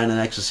Lord ran in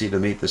ecstasy to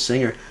meet the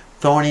singer,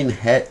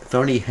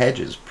 thorny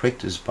hedges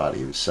pricked his body.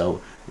 He was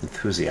so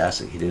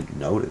enthusiastic he didn't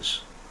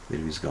notice that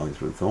he was going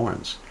through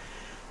thorns.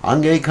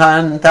 Ange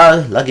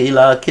kanta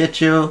lagila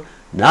kichu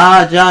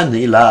na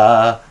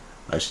janila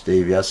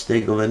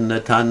astevyaste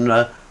govinda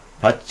tanra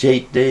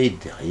pachete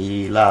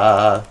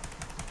daila.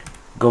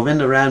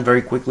 Govinda ran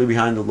very quickly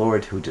behind the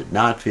Lord, who did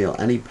not feel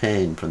any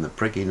pain from the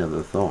pricking of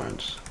the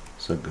thorns.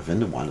 So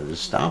Govinda wanted to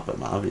stop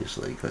him,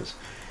 obviously, because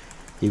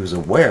he was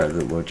aware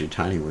that Lord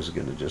Chaitanya was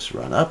going to just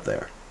run up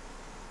there.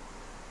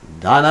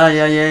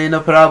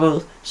 Danayayena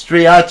Prabhu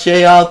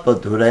Striache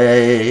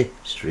Alpadure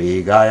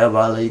Sri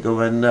Gayavali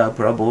Govinda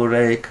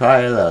Prabhure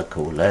Kaila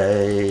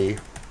Kole.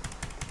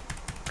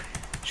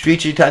 Sri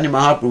Chaitanya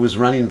Mahaprabhu was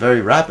running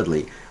very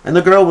rapidly, and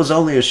the girl was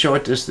only a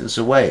short distance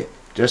away.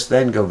 Just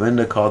then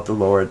Govinda caught the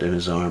Lord in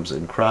his arms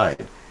and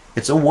cried,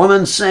 "It's a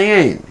woman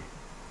singing!"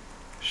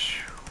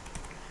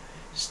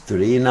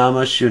 Stri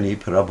Nama Shuni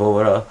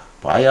Prabhura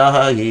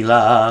Payaha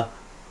Hila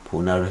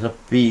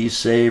Punarapi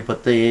Se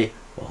Pate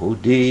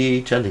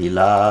Bahudi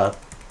Chalila.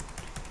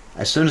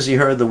 As soon as he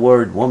heard the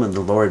word woman,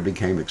 the Lord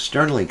became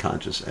externally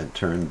conscious and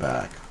turned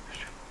back.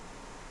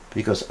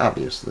 Because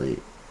obviously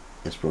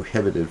it's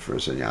prohibited for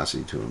a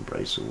sannyasi to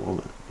embrace a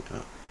woman. You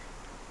know.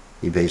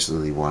 He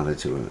basically wanted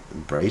to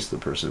embrace the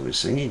person who was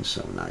singing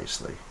so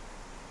nicely,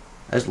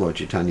 as Lord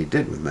Chaitanya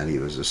did with many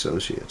of his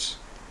associates.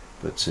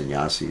 But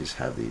sannyasis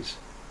have these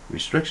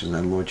restrictions,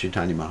 and Lord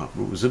Chaitanya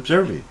Mahaprabhu was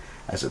observing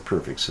as a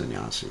perfect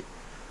sannyasi.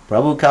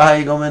 Prabhu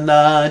Kai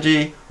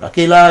Govindaji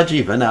Rakila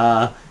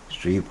Jivana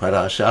Sri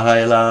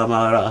Parashahaila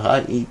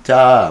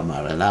Marahaita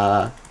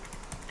Marana.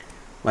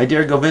 My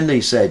dear Govinda,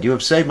 he said, you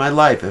have saved my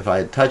life. If I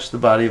had touched the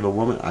body of a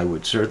woman, I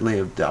would certainly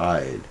have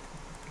died.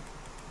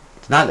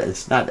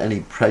 It's not any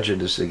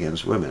prejudice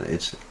against women.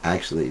 It's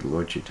actually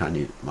Lord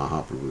Chaitanya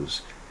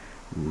Mahaprabhu's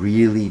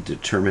really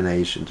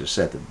determination to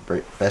set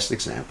the best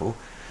example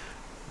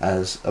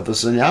as of a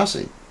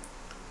sannyasi.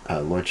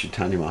 Lord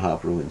Chaitanya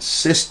Mahaprabhu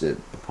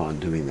insisted upon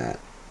doing that.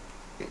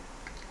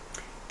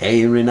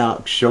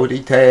 Eirinak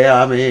Shoti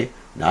Teami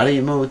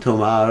Narimu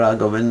Tumara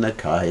Govinda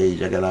Kai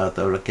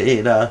Jagannatha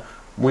Rakeda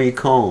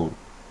Muikon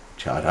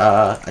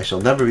Chara. I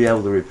shall never be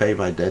able to repay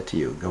my debt to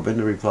you.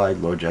 Govinda replied,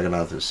 Lord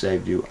Jagannatha has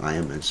saved you. I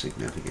am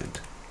insignificant.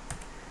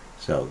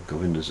 So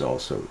Govinda is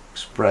also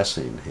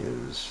expressing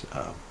his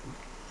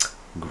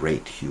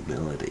great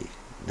humility.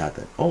 Not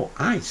that, oh,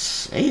 I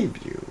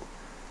saved you.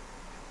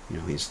 You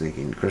know, he's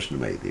thinking Krishna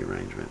made the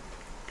arrangement.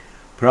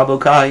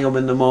 Prabhu Kai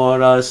Govinda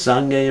Mora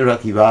Sange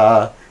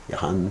Rakiva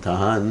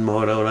Yahantahan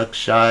Mora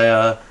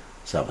Rakshaya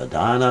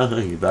Savadana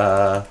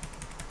Hiva.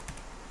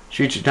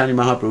 Sri Chaitanya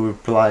Mahaprabhu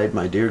replied,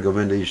 my dear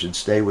Govinda, you should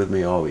stay with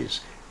me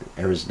always.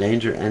 There is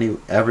danger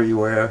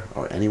everywhere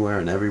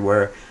and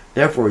everywhere.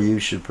 Therefore you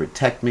should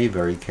protect me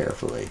very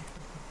carefully.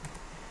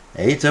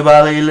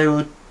 Etabali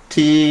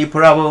Luti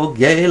Prabhu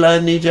Gela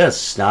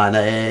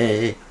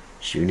Nijastane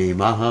Shuni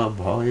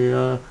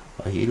Mahabhaya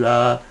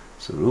Ahila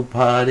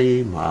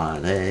Sarupadi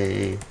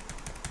Mane.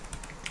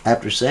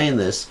 After saying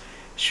this,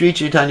 Sri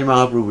Chaitanya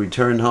Mahaprabhu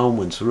returned home.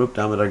 When Sarup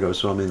Damodar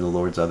Goswami and the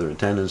Lord's other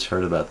attendants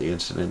heard about the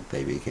incident,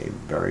 they became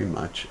very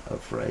much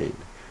afraid.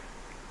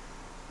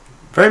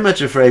 Very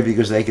much afraid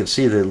because they could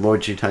see that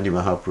Lord Chaitanya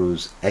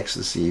Mahaprabhu's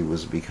ecstasy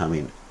was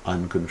becoming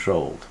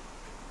uncontrolled.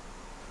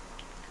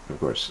 Of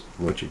course,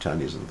 Lord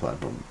Chaitanya is on the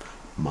platform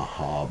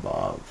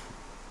Mahabhav,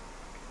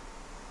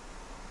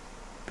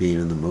 being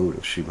in the mood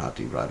of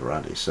Srimati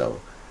Radharani.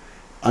 So,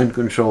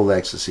 uncontrolled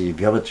ecstasy,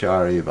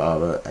 Vyavachari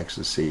Bhava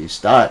ecstasy,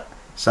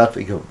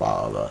 Sattvika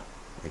Bhava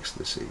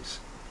ecstasies.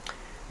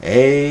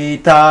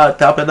 Eta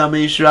Tapana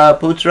Mishra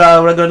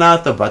Putra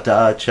Raghunatha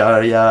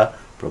Bhattacharya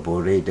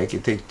Prabhure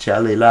Dekitik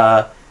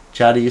Chalila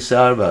Chari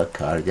Sarva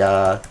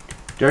Karya.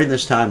 During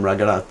this time,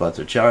 Raghunath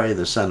Bhattacharya,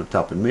 the son of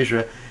Tapan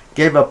Mishra,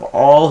 gave up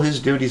all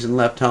his duties and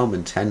left home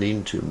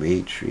intending to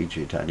meet Sri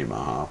Chaitanya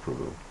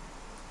Mahaprabhu.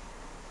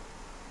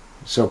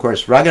 So, of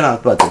course,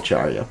 Raghunath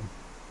Bhattacharya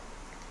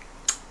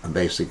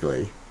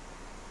basically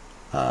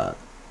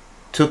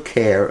took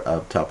care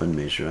of Tapan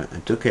Mishra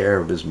and took care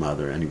of his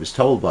mother, and he was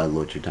told by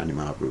Lord Chaitanya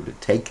Mahaprabhu to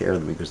take care of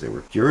them because they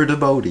were pure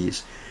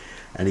devotees.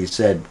 And he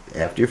said,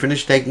 after you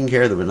finish taking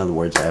care of them, in other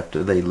words,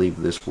 after they leave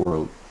this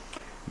world,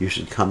 you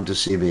should come to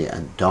see me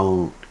and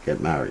don't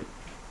get married.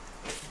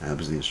 That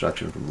was the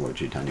instruction from Lord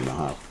Chaitanya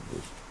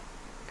Mahaprabhu.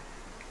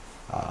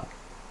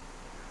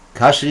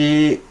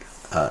 Kashi,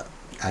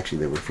 actually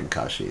they were from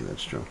Kashi,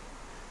 that's true.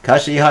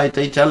 Kashi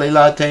haite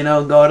chalila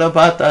teno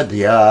gaurabhata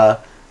diya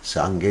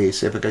sange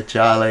sipaka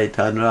chale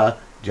tanra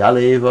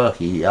jale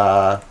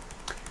vahiya.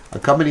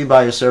 Accompanied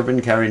by a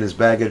servant carrying his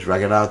baggage,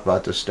 Raghunath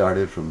Bhatta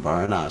started from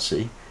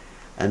Varanasi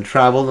and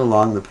traveled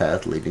along the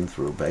path leading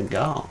through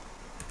Bengal.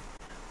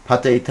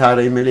 Pate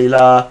tare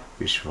milila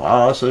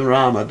Vishvasa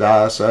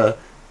Ramadasa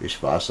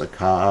Vishvasa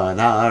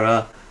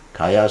Kanara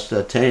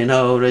Kayasta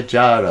Teno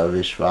Rajara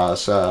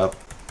Vishvasa.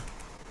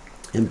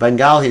 In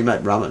Bengal he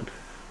met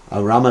Ramadas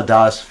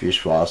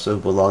Vishvasa, who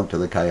belonged to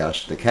the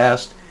Kayasta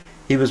caste.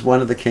 He was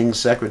one of the king's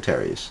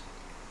secretaries.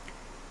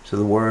 So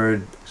the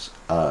word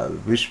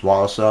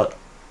Vishvasa,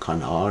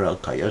 Kanara,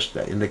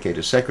 Kayasta indicate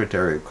a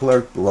secretary or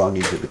clerk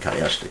belonging to the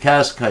Kayasta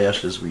caste.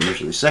 Kayastas were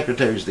usually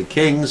secretaries to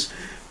kings,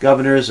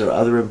 governors, or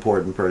other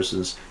important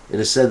persons. It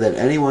is said that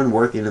anyone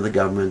working in the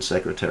government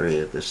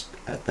secretariat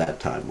at that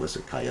time was a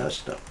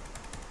Kayasta.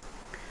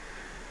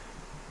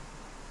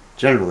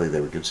 Generally, they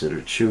were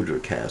considered Shudra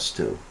caste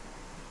too.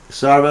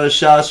 Sarva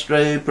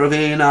Shastre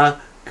Pravina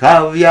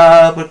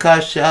Kavya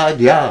Prakasha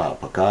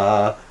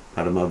Dhyapaka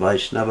Parama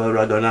Vaishnava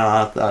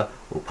Raghunatha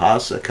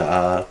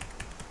Upasaka.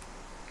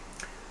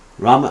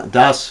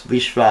 Ramadas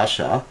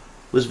Vishvasa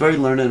was very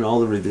learned in all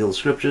the revealed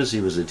scriptures.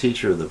 He was a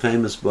teacher of the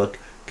famous book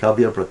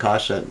Kavya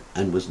Prakasha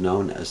and was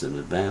known as an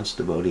advanced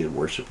devotee and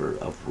worshipper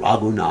of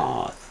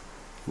Raghunath,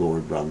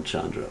 Lord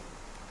Ramchandra.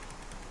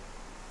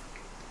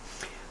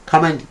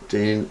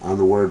 Commenting on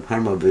the word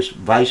Parama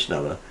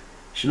Vaishnava,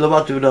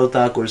 Srila Bhaktivinoda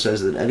Thakur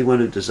says that anyone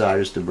who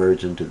desires to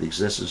merge into the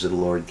existence of the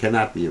Lord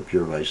cannot be a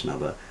pure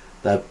Vaishnava,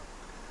 but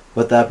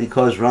that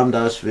because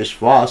Ramdas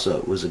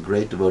Vishwasa was a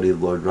great devotee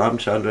of Lord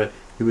Ramchandra,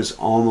 he was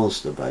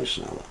almost a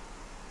Vaishnava.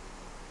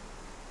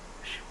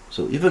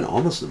 So even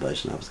almost a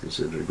Vaishnava is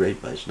considered a great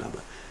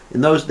Vaishnava.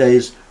 In those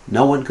days,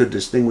 no one could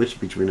distinguish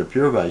between a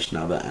pure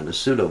Vaishnava and a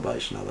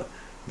pseudo-Vaishnava.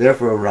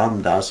 Therefore,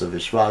 Ramdasa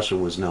Vishwasa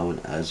was known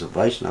as a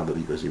Vaishnava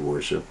because he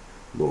worshipped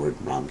Lord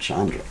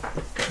Ramchandra.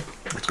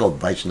 It's called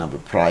Vaishnava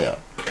Praya.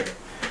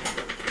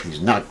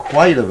 He's not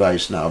quite a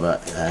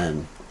Vaishnava,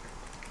 and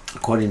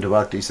according to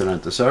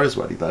Bhaktisiddhanta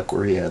Saraswati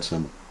Thakur, he had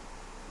some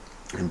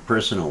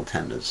impersonal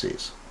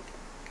tendencies.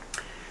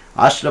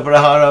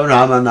 Ashtaprahara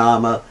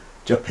Ramanama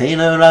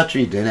Japena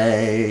Ratri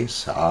Dine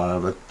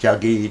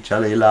Sarvatyagi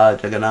Chalila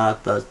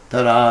Jagannatha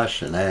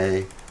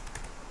Tarashane.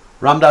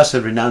 Ramdas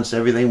had renounced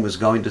everything and was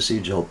going to see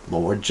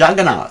Lord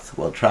Jagannath.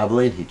 While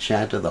traveling, he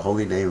chanted the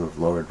holy name of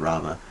Lord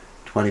Rama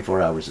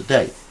 24 hours a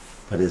day.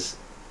 But his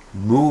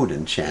mood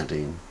in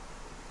chanting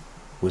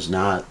was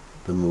not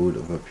the mood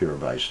of a pure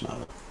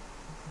Vaishnava.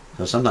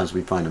 So sometimes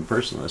we find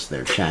impersonalists,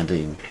 they're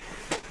chanting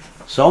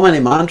so many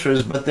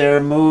mantras, but their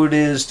mood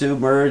is to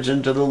merge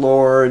into the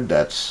Lord.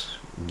 That's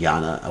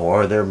jnana.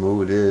 Or their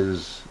mood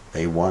is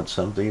they want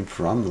something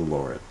from the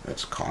Lord.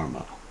 That's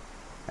karma.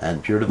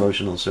 And pure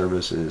devotional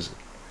service is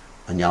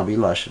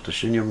Anyabilasha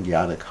Tashunyam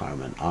Gyana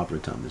Karma, and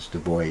Apratam is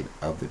devoid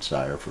of the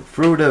desire for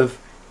fruitive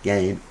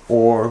gain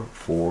or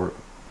for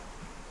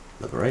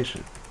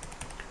liberation.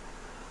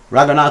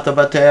 Raganatha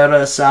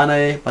Bhatera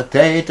Sane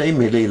Patete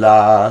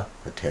Milila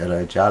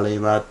Bhatera Jali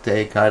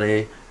Mate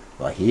Kare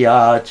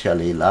Vahia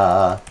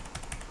Chalila.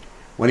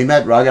 When he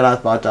met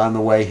Raghunath Bhatta on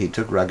the way, he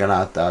took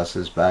Raghunath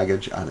Das's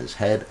baggage on his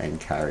head and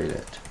carried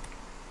it.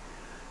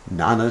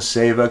 Nana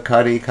Seva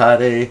Kari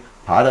Kare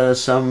Pada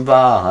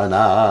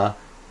Samvahana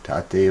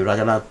Tate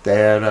Raghunath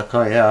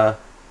Rakaya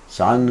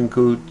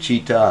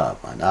Sankuchita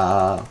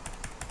Mana.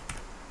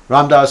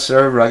 Ramdas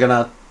served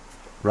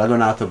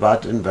Raghunatha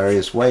Bhatta in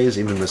various ways,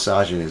 even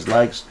massaging his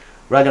legs.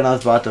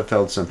 Raghunath Bhatta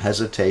felt some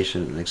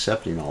hesitation in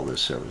accepting all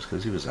this service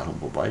because he was a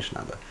humble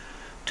Vaishnava.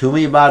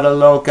 Tumi Bhata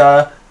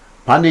Loka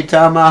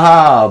Pandita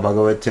Maha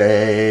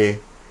Bhagavate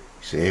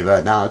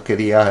Seva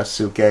Nakriya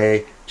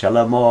Suke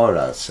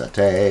Chalamora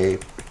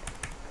Sate.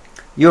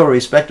 You are a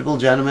respectable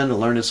gentleman, a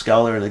learned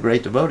scholar, and a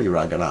great devotee,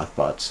 Raghunath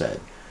Bhatta said.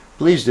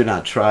 Please do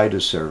not try to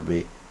serve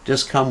me.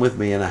 Just come with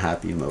me in a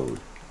happy mood.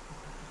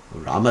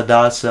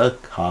 Ramadasa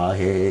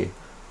Kahe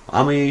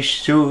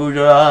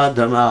Amishudra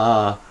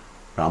Dhamma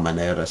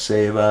Ramanera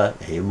Seva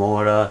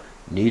Emora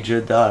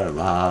Nija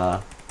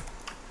Dharma.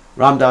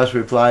 Ramdas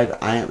replied,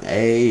 I am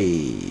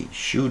a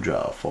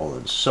Shudra, a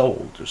fallen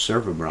soul. To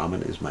serve a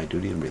Brahman is my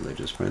duty and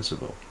religious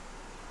principle.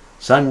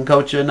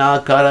 Sankocha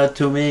Nakara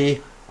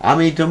Tumi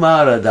Ami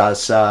Tumara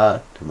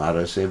Dasa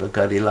Tumara Seva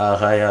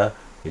Kadilahaya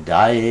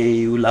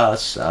Hidaye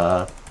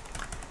Ulasa.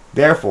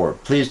 Therefore,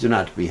 please do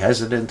not be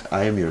hesitant.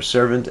 I am your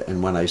servant,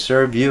 and when I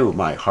serve you,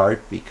 my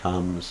heart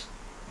becomes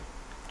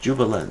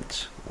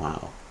jubilant.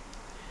 Wow.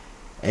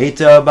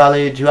 Eta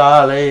Bali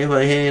Jwale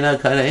Vahina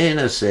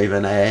Karena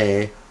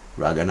Sevane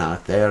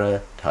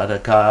Raghunathera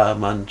Tadaka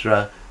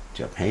Mantra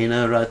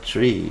Japena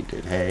Ratri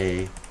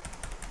Didhe.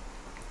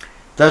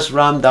 Thus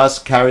Ramdas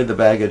carried the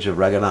baggage of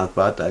Raghunath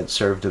Bhatta and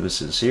served him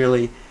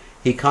sincerely.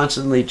 He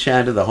constantly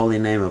chanted the holy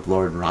name of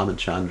Lord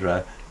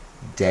Ramachandra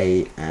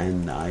day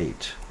and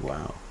night.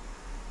 Wow.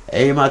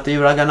 Emati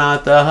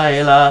Raghunatha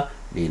Haila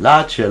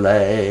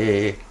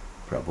Nilachale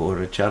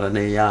Prabhura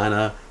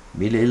Charanayana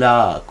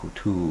Milila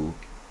Kutu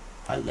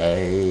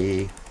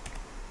Ale.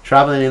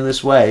 Traveling in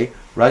this way,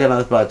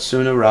 Raghunath Bhatta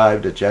soon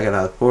arrived at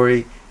Jagannath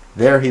Puri.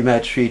 There he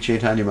met Sri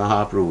Caitanya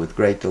Mahaprabhu with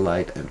great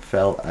delight and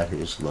fell at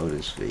his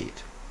lotus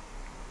feet.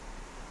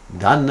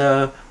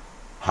 Dhanna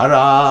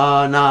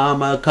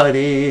Haranama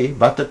Kari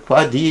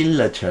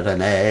Bhatakwadila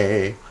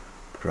Charane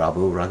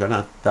Prabhu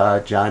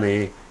Raghunatha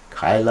Jani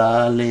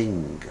Kaila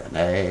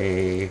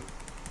Lingane.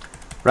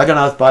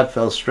 Raghunath Bhatta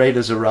fell straight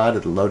as a rod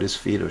at the lotus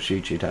feet of Sri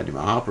Caitanya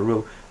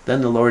Mahaprabhu.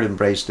 Then the Lord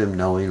embraced him,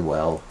 knowing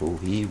well who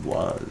he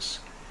was.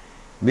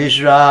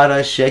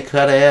 Mishrara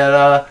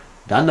Shekharera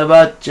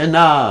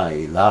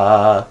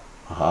Dandavachanaila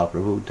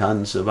Mahaprabhu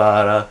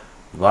Tansavara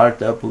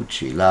Varta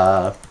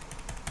Puchila.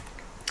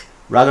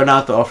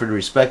 Raghunath offered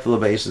respectful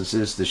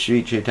obeisances to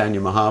Sri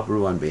Caitanya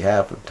Mahaprabhu on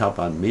behalf of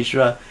Tapan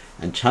Mishra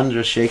and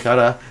Chandra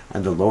Shekhara,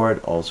 and the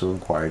Lord also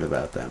inquired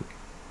about them.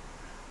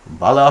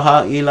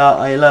 Balaha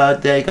ila ila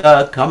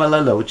deka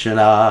kamala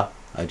lochana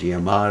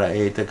ajiyamara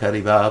eta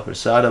kariva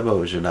prasada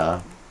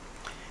bhojana.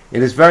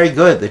 It is very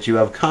good that you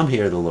have come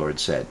here, the Lord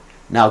said.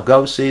 Now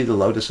go see the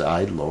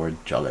lotus-eyed Lord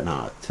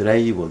Jagannath. Today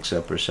you will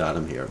accept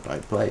prasadam here by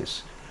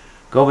place.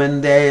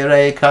 Govinde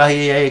re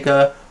kahi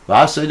eka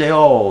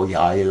vasudeo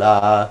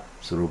yaila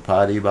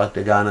Surupadi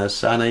Bhaktagana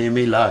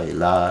Sanayami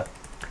Laila.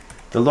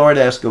 The Lord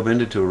asked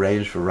Govinda to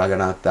arrange for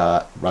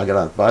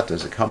Raghunath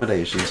Bhatta's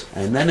accommodations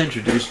and then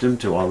introduced him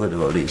to all the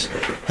devotees,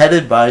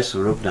 headed by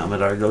Swarup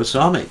Damodar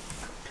Goswami.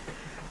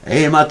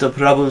 Emata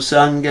Prabhu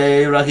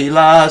Sange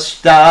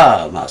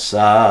Rahilasta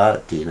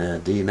Masa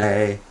Dine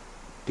Dine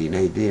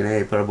Dine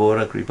Dine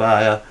Prabhura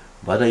Kripaya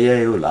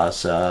Vadaye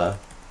Ulasa.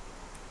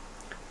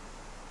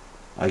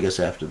 I guess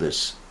after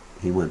this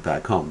he went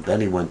back home.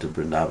 Then he went to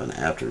Vrindavan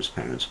after his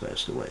parents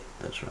passed away.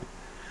 That's right.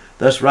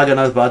 Thus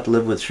Raghunath Bhatta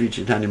lived with Sri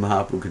Chaitanya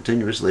Mahaprabhu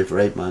continuously for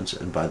 8 months,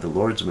 and by the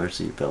Lord's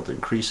mercy he felt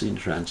increasing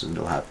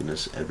transcendental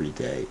happiness every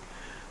day.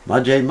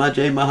 Majje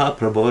Majje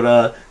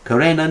Mahaprabhura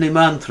Karena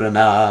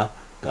Nimantrana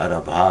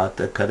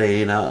Garabhata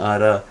Karena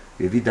Ara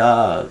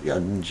Vivida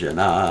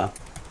Vyanjana.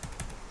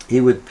 He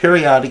would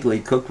periodically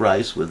cook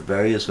rice with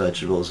various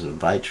vegetables and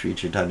invite Sri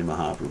Chaitanya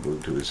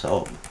Mahaprabhu to his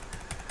home.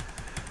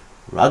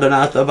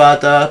 Raghunatha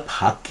Bhatta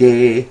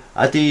Phake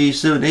Ati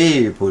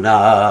Suni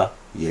Puna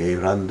Ye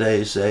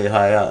Rande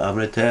Sehaya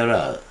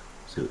Amritera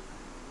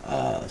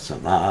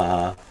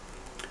Sama.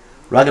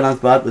 Raghunath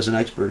Bhatta was an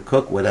expert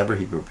cook. Whatever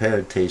he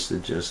prepared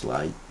tasted just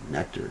like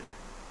nectar.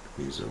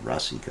 He's a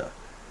rasika.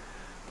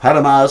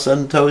 Parama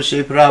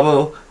Santoshi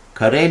Prabhu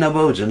Karena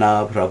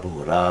Bhojana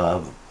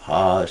Prabhura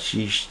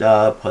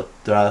Shishta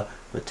Patra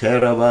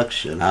Vatera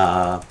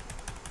Vakshana.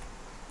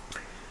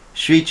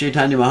 Sri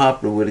Chaitanya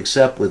Mahaprabhu would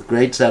accept with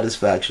great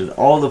satisfaction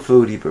all the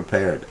food he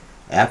prepared.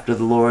 After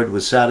the Lord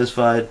was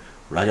satisfied,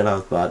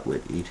 Raghunath Bhatta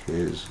would eat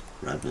his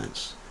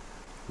remnants.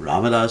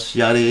 Ramadas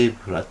Yari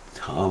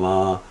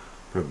Pratama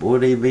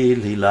Prabhuri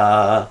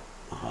Lila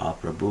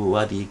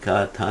Mahaprabhu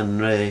Adika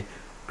Tanre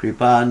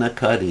Kripana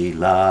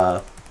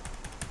Karila.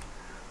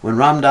 When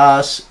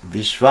Ramdas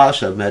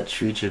Vishvasha met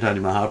Sri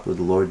Chaitanya Mahaprabhu,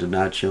 the Lord did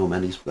not show him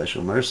any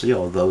special mercy,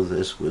 although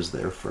this was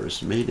their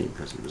first meeting,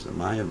 because he was a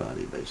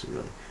Mayavadi,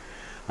 basically.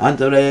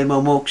 Antare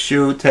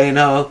Momukshu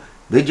Teno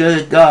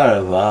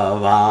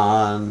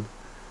Vijaygarvavan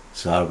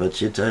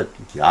Sarvachita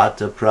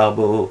Yata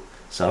Prabhu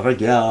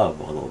Savargya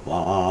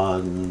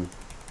Balavan.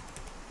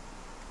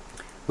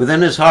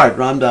 Within his heart,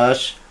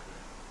 Ramdasa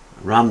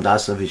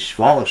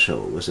Vishvasha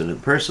was an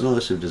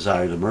impersonalist who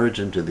desired to merge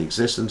into the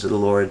existence of the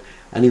Lord,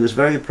 and he was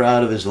very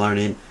proud of his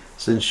learning.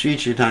 Since Sri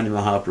Chaitanya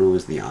Mahaprabhu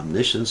was the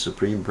omniscient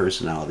Supreme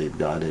Personality of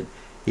Godhead,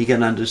 he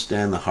can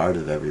understand the heart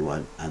of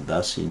everyone, and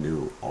thus he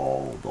knew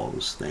all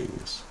those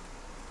things.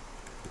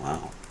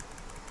 Wow.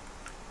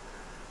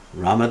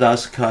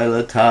 Ramadas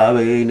Kaila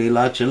Tavi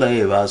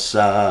Nilachale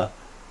Vasa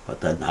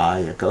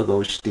Patanaya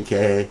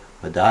Kagoshtike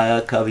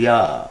Padaya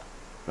Kavya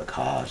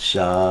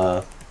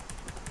Prakasha.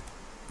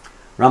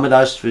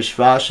 Ramadas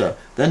Vishvasha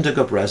then took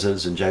up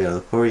residence in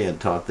Jagannath Puri and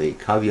taught the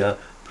Kavya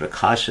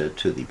Prakasha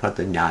to the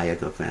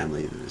Patanyayaka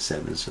family, the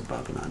descendants of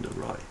Bhavananda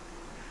Roy.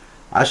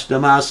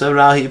 Ashtamasa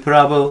Rahi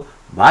Prabhu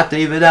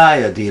Bhakti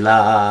Vidaya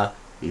Dila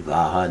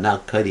Vivaha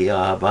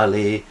Nakariya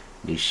Bali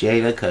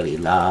Nisheda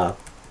Karila.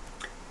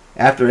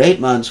 After 8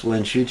 months,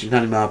 when Sri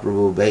Chaitanya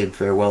Mahaprabhu bade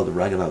farewell to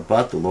Raghunath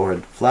Bhatta, the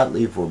Lord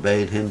flatly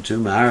forbade him to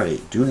marry.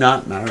 Do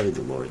not marry,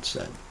 the Lord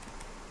said.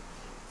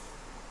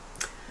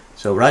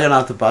 So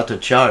Raghunatha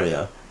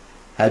Bhattacharya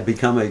had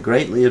become a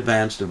greatly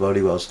advanced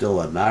devotee while still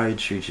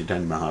unmarried. Sri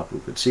Chaitanya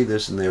Mahaprabhu could see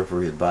this, and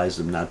therefore he advised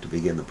him not to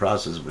begin the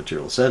process of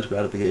material sense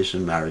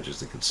gratification. Marriage is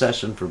the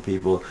concession for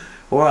people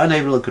who are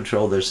unable to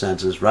control their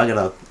senses.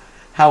 Raghunath,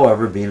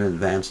 however, being an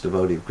advanced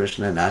devotee of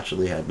Krishna,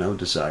 naturally had no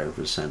desire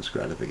for sense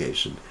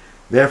gratification.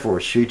 Therefore,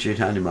 Sri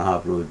Chaitanya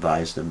Mahaprabhu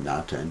advised him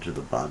not to enter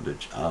the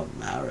bondage of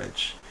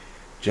marriage.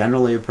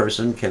 Generally, a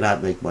person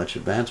cannot make much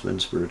advancement in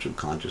spiritual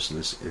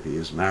consciousness if he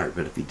is married,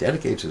 but if he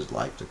dedicates his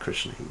life to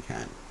Krishna, he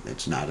can.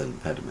 It's not an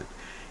impediment.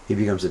 He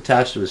becomes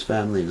attached to his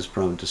family and is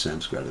prone to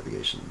sense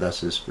gratification. Thus,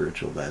 his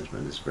spiritual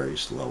advancement is very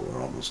slow or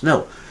almost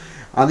nil.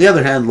 On the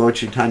other hand, Lord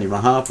Chaitanya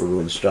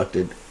Mahaprabhu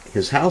instructed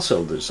his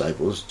household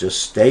disciples,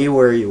 just stay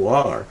where you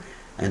are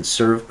and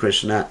serve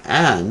Krishna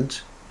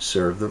and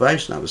serve the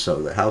Vaishnavas. So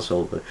the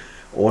household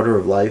order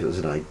of life is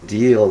an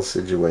ideal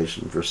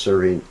situation for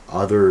serving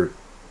other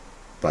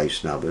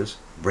Vaishnavas,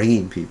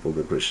 bringing people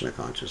to Krishna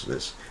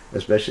consciousness,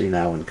 especially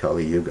now in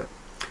Kali Yuga.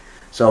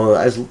 So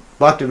as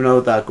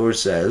Bhaktivinoda Thakur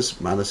says,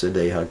 Manasa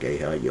Deha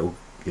Geha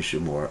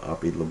Yogishumor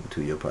Apidlam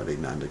Tuya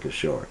Padinanda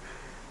Kishore,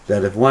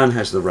 that if one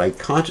has the right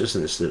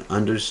consciousness, that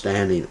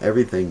understanding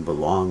everything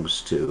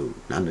belongs to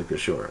Nanda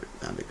Kishore.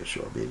 Nanda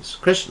Kishore means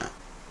Krishna.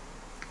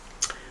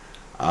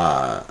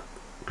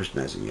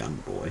 Krishna is a young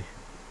boy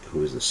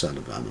who is the son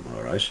of Nanda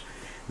Maharaj.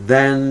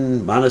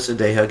 Then Manasa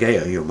Deha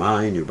Geha, your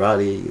mind, your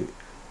body,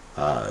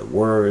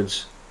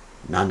 words,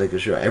 Nanda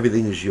Kishore,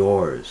 everything is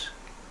yours.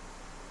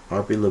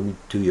 Arpilam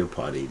to your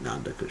party,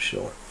 Nanda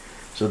Kishore.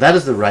 So that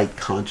is the right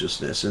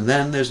consciousness, and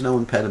then there's no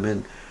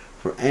impediment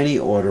for any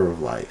order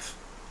of life.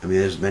 I mean,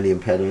 there's many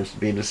impediments to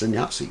being a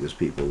sannyasi, because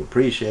people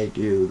appreciate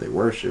you, they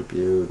worship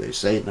you, they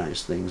say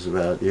nice things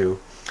about you,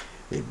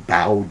 they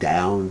bow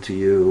down to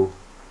you,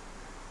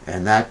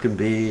 and that can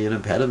be an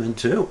impediment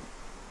too.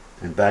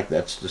 In fact,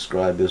 that's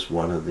described as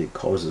one of the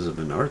causes of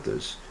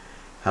anarthas,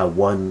 how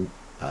one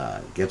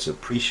gets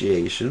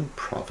appreciation,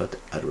 profit,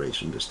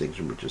 adoration,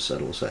 distinction, which is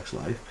settled sex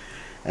life,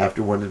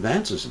 after one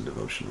advances in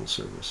devotional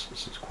service.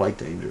 This is quite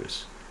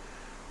dangerous.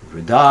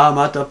 Vrida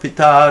mata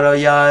pitara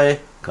yai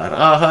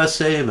karaha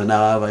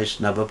sevana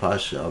vaishnava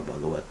pasha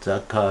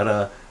bhagavata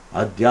kara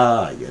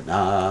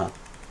adhyayana.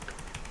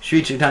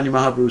 Sri Caitanya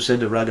Mahaprabhu said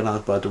to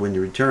Raghunath Bhatta, when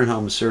you return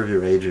home, serve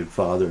your aged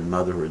father and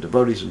mother who are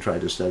devotees and try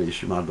to study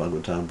Srimad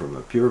Bhagavatam from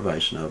a pure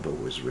Vaishnava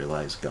who has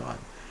realized God.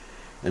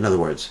 In other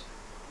words,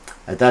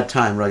 at that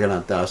time,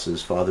 Raghunath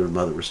Das's father and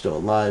mother were still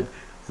alive,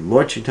 and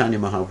Lord Chaitanya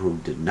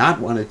Mahaprabhu did not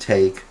want to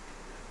take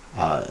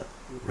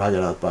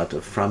Raghunath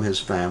Bhatta from his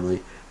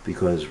family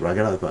because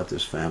Raghunath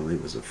Bhatta's family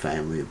was a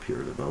family of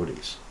pure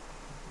devotees.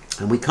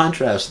 And we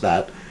contrast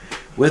that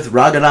with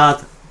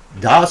Raghunath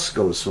Das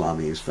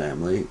Goswami's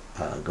family,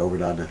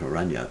 Govardhan and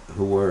Haranya,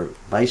 who were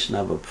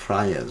Vaishnava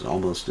Prayas,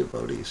 almost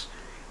devotees,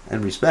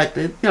 and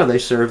respected. You know, they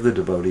served the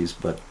devotees,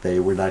 but they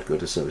were not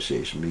good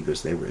association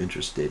because they were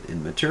interested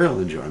in material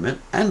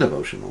enjoyment and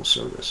devotional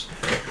service.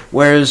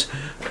 Whereas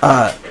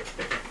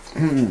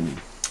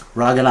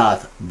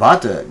Raghunath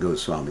Bhatta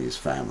Goswami's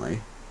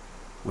family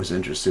was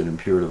interested in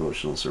pure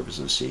devotional service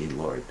and seeing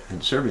Lord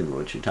and serving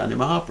Lord Chaitanya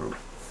Mahaprabhu.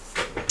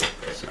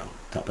 So,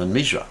 Tapan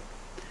Mishra.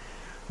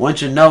 One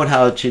should note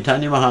how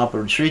Chaitanya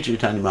Mahaprabhu, Sri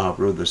Chaitanya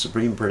Mahaprabhu, the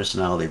Supreme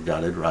Personality of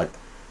Godhead,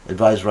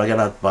 advised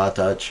Raghunath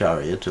Bhatta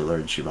Acharya to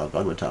learn Srimad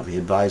Bhagavatam. He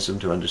advised him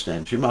to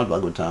understand Srimad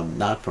Bhagavatam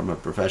not from a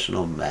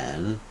professional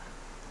man,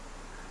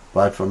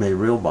 but from a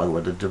real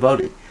Bhagavata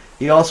devotee.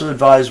 He also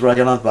advised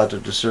Raghunath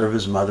Bhatta to serve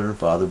his mother and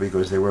father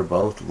because they were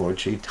both Lord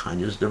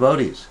Chaitanya's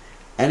devotees.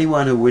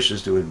 Anyone who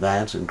wishes to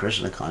advance in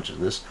Krishna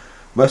consciousness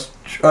must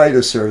try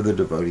to serve the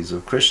devotees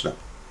of Krishna.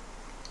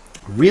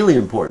 Really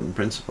important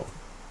principle.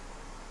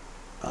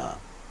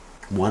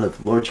 One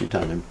of Lord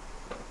Chaitanya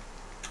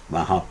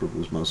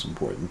Mahaprabhu's most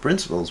important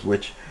principles,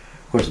 which,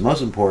 of course, the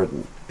most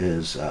important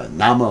is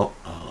Nama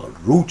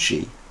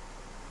Ruchi,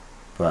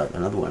 but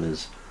another one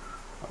is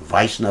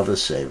Vaishnava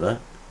Seva,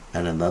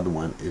 and another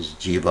one is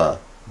Jiva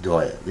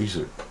Doya. These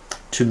are,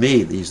 to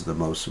me, these are the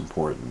most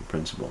important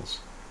principles.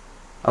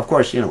 Of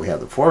course, you know, we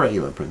have the four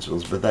regular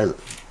principles, but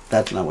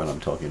that's not what I'm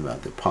talking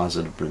about. The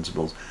positive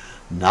principles.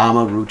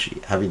 Nama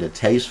Ruchi, having a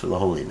taste for the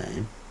holy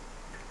name,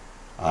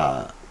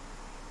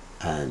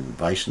 and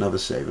Vaishnava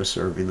Seva,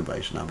 serving the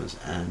Vaishnavas,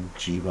 and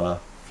Jiva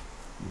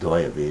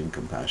Doya, being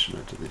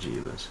compassionate to the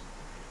Jivas.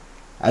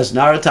 As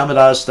Narottam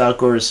Das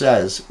Thakur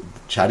says,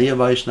 Charya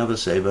Vaishnava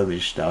Seva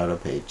Vishtara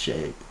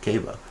Peche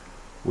Keva.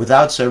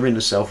 Without serving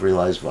a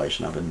self-realized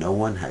Vaishnava, no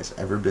one has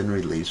ever been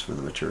released from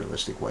the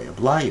materialistic way of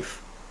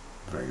life.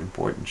 Very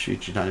important. Sri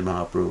Chaitanya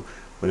Mahaprabhu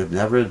would have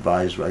never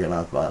advised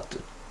Raghunath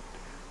Bhatta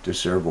to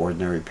serve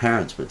ordinary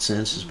parents, but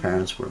since his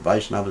parents were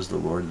Vaishnavas, the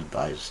Lord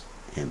advised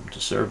him to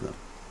serve them.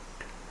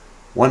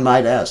 One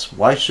might ask,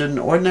 why shouldn't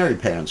ordinary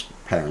parents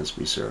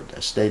be served?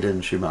 As stated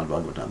in Srimad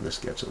Bhagavatam, this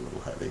gets a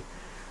little heavy.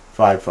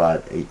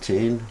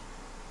 5.5.18.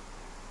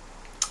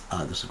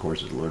 This, of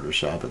course, is Lord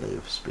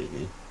Rishabhadeva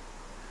speaking.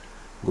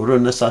 Guru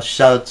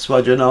nasashat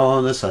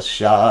swajano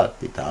nasashat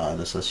pita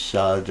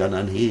nasashat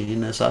jananhi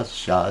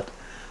nasashat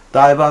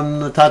daivam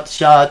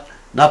natatshat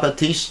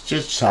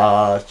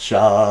napatishchat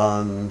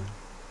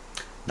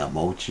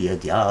namochi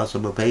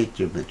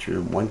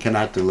adyasamapatyam. One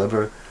cannot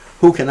deliver.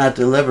 Who cannot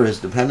deliver his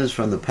dependence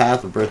from the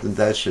path of birth and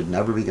death should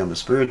never become a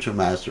spiritual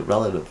master,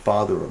 relative,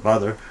 father, or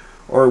mother,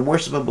 or a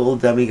worshipable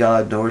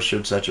demigod, nor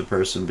should such a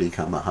person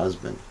become a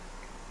husband.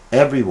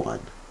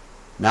 Everyone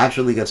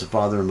naturally gets a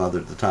father and mother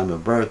at the time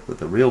of birth, but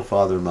the real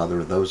father and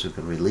mother are those who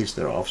can release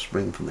their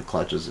offspring from the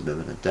clutches of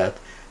imminent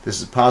death. This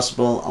is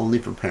possible only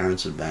for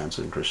parents advanced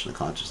in Krishna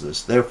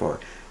consciousness. Therefore,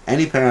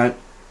 any parent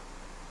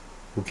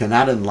who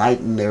cannot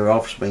enlighten their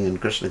offspring in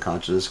Krishna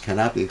consciousness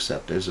cannot be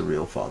accepted as a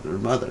real father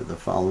and mother. The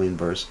following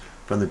verse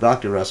from the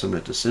Bhakti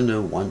Rasamrita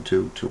Sindhu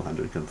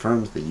 1-200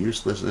 confirms the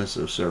uselessness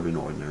of serving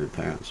ordinary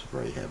parents.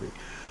 Very heavy.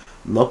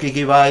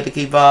 Lokiki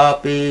vaidaki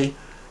vapi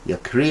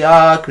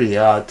yakriya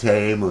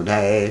kriyate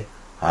mune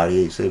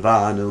hari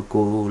sevanu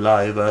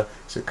kulaiva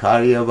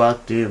sakarya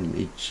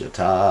bhaktim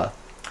ichata.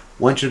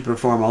 One should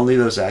perform only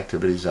those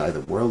activities, either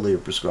worldly or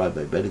prescribed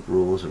by Vedic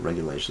rules and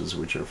regulations,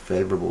 which are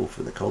favorable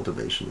for the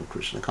cultivation of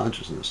Krishna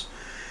consciousness.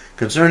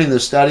 Concerning the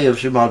study of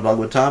Srimad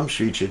Bhagavatam,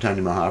 Sri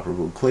Chaitanya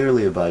Mahaprabhu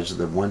clearly advises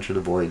that one should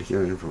avoid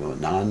hearing from a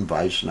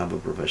non-Vaishnava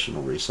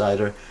professional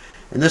reciter.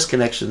 In this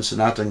connection,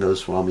 Sanatana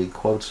Goswami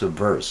quotes a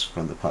verse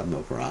from the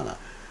Padma Purana.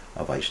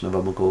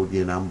 Vaishnava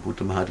Mukodyanam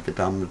Bhutam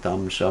Hadikatam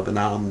Natam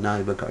Shavanam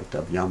Naiva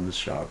Kartavyam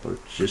Sharpa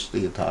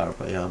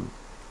Shishliyatarpayam.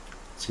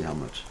 See how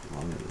much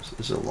long it is.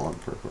 This is a long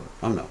purport.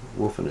 Oh no,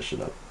 we'll finish it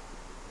up.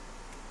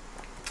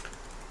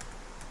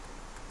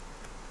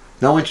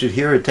 No one should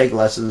hear or take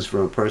lessons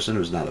from a person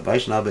who is not a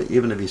Vaishnava.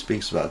 Even if he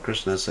speaks about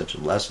Krishna, such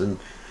a lesson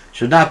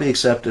should not be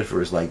accepted, for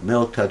it is like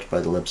milk touched by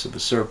the lips of a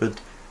serpent.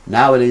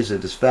 Nowadays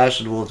it is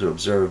fashionable to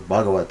observe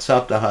Bhagavat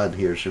Saptaha and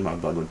hear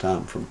Srimad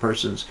Bhagavatam from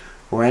persons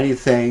who are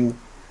anything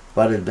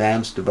but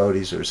advanced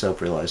devotees or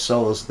self-realized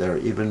souls. There are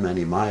even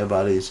many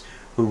Mayavadis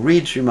who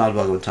read Srimad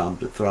Bhagavatam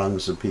to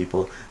throngs of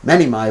people.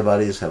 Many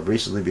Mayavadis have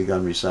recently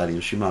begun reciting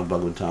Srimad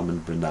Bhagavatam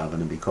in Vrindavan,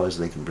 and because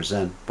they can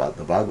present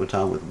the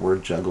Bhagavatam with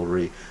word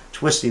jugglery,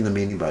 twisting the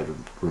meaning by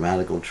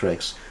grammatical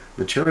tricks,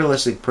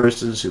 materialistic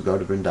persons who go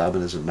to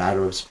Vrindavan as a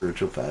matter of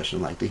spiritual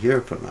fashion like to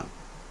hear from them.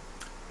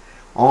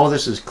 All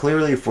this is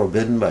clearly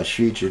forbidden by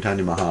Sri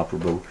Chaitanya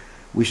Mahaprabhu.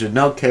 We should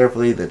note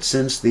carefully that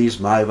since these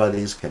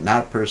Mayavadis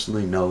cannot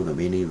personally know the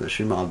meaning of the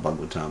Srimad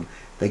Bhagavatam,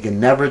 they can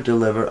never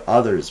deliver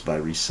others by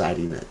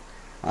reciting it.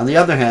 On the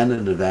other hand,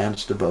 an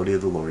advanced devotee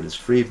of the Lord is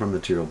free from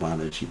material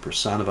bondage. He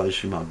personifies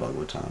Srimad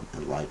Bhagavatam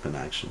in life and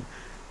action.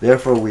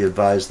 Therefore, we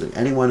advise that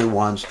anyone who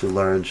wants to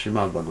learn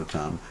Srimad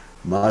Bhagavatam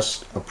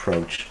must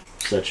approach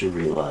such a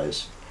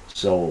realized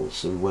soul.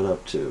 So we went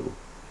up to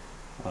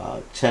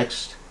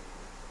text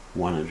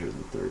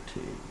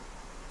 113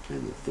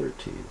 in the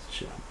 13th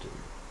chapter.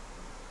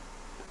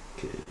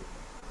 Okay.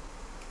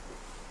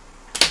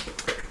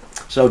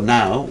 So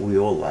now we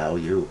will allow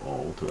you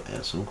all to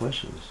ask some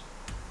questions.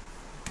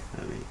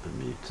 Let me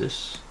unmute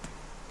this.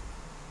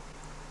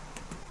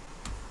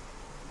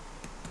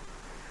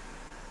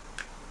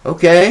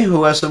 Okay,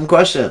 who has some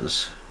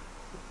questions?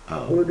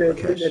 Oh,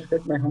 okay.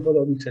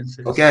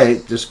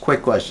 Okay, just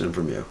quick question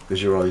from you,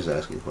 because you're always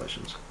asking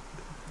questions.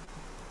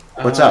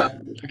 What's up?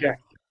 Okay,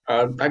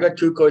 I got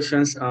two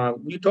questions.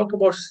 You talked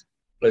about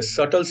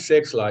subtle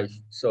sex life.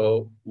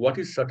 So, what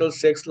is subtle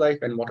sex life,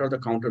 and what are the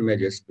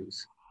countermeasures,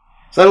 please?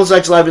 Subtle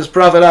sex life is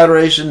profit,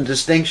 adoration, and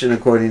distinction,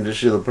 according to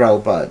Srila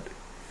Prabhupada.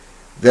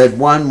 That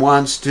one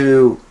wants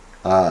to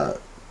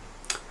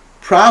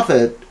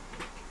profit,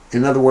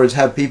 in other words,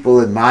 have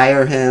people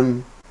admire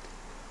him,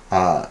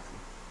 admire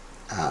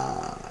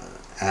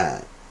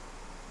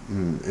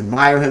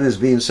him as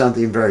being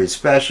something very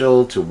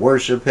special, to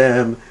worship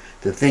him,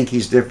 to think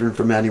he's different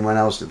from anyone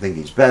else, to think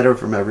he's better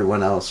from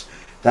everyone else.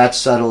 That's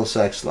subtle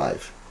sex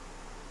life.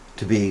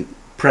 To be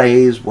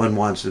praised, one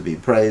wants to be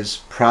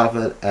praised,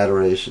 profit,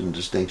 adoration,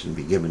 distinction,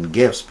 be given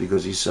gifts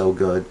because he's so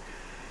good.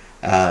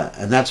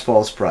 And that's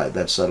false pride.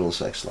 That's subtle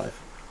sex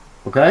life.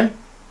 Okay?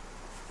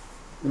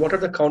 What are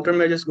the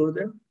countermeasures,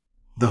 Gurudev?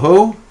 The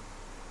who?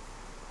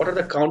 What are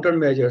the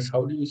countermeasures?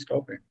 How do you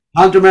stop it?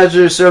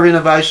 Countermeasure is serving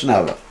a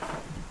Vaishnava.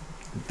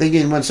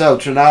 Thinking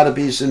oneself, Trinada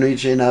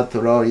Pisanichena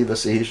Taro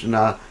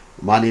Ivasihishana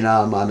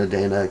Manina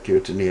Manadena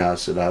Kirtaniya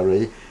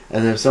Sadari.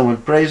 And if someone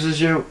praises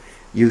you,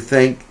 you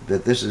think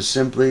that this is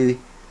simply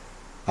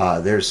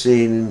they're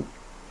seeing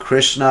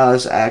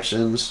Krishna's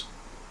actions,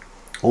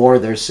 or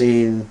they're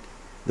seeing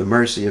the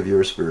mercy of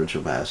your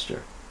spiritual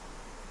master.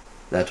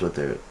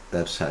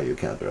 That's how you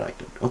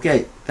counteract it.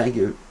 Okay, thank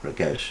you,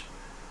 Rakesh.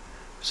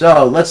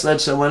 So let's let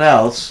someone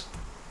else.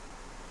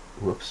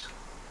 Whoops.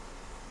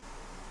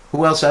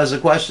 Who else has a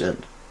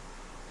question?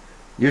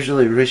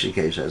 Usually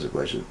Rishikesh has a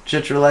question.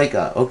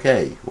 Chitraleka,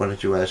 okay, why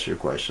don't you ask your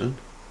question?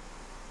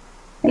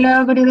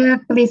 Hello,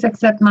 Gurudev. Please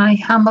accept my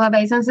humble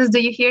obeisances. Do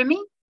you hear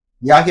me?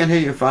 Yeah, I can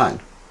hear you fine.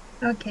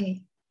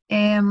 Okay.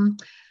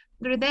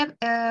 Gurudev,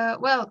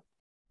 well,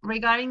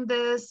 regarding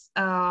this,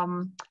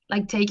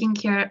 like taking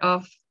care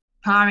of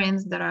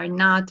parents that are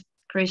not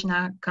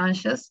Krishna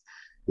conscious,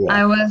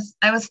 yeah.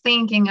 I was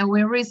thinking,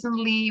 we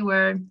recently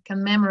were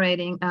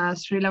commemorating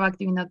Srila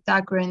Bhaktivinoda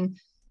Thakur, and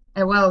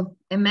well,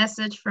 a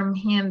message from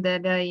him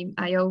that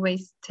I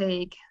always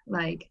take,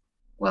 like,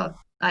 well,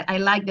 I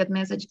like that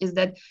message, is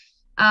that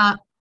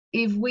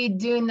if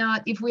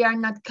we are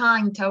not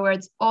kind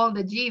towards all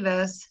the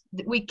jivas,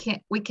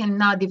 we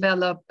cannot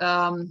develop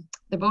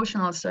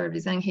devotional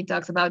service. And he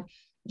talks about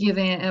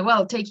giving,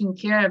 taking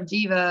care of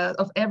jiva,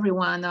 of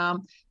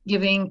everyone,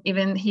 giving,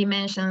 even he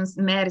mentions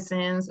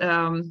medicines,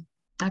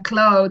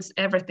 clothes,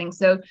 everything.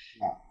 So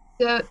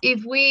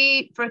if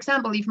we, for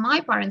example, if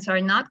my parents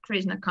are not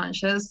Krishna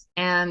conscious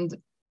and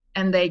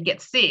they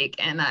get sick,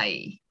 and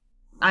I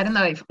don't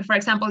know, if, for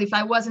example, if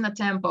I was in a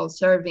temple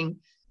serving,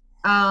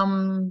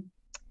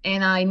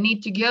 and I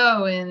need to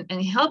go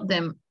and help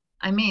them,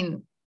 I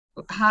mean,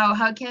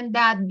 how can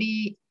that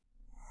be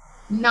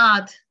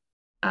not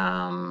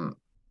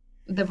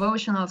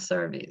devotional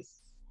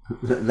service?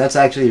 That's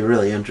actually a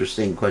really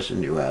interesting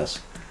question you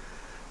ask.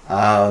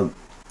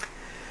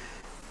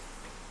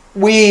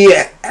 We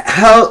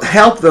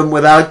help them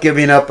without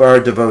giving up our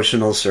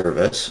devotional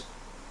service,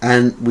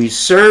 and we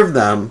serve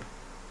them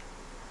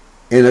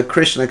in a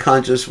Krishna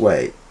conscious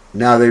way.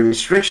 Now, the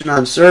restriction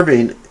on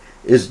serving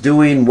is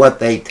doing what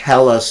they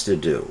tell us to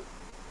do.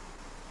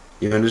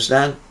 You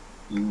understand?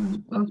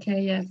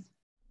 Okay, yes.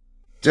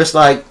 Just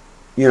like,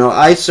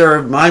 I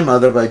served my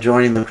mother by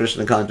joining the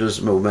Krishna conscious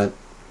movement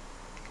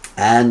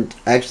and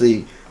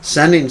actually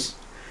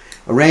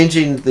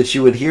arranging that she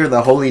would hear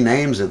the holy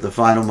names at the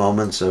final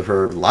moments of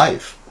her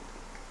life.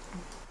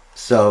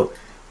 So,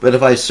 but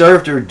if I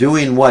served her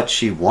doing what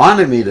she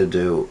wanted me to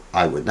do,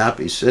 I would not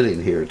be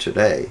sitting here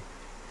today.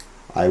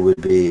 I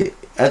would be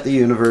at the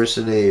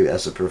university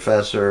as a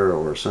professor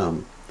or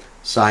some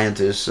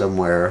scientist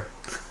somewhere,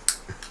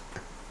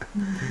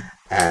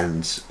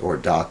 or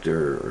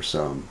doctor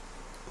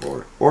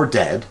or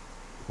dead,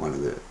 one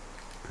of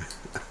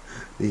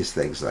these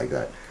things like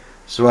that.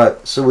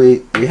 So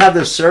we have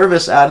this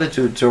service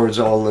attitude towards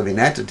all living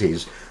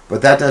entities,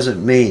 but that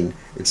doesn't mean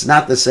it's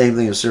not the same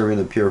thing as serving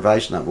a pure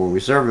Vaishnava. When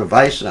we serve a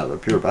Vaishnava, a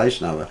pure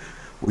Vaishnava,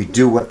 we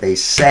do what they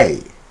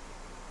say.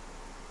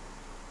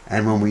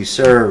 And when we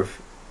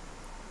serve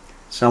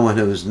someone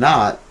who is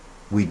not,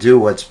 we do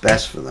what's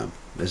best for them.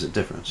 There's a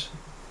difference.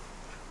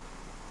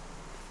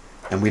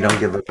 And we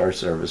don't give up our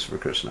service for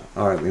Krishna.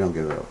 All right, we don't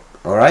give it up.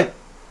 All right?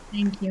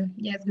 Thank you.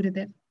 Yes,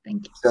 Gurudev.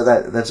 Thank you. So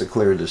that's a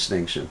clear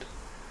distinction.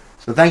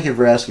 So thank you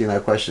for asking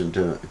that question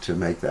to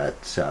make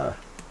that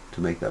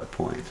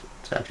point.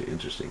 It's actually an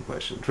interesting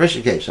question.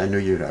 Rishikesh, I knew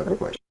you'd have a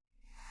question.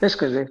 Yes,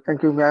 Gurudev.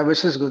 Thank you. My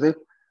wishes, Gurudev.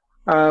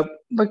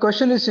 My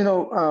question is,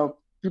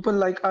 people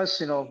like us,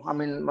 I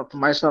mean,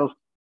 myself,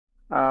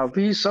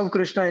 we serve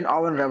Krishna in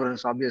awe and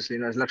reverence,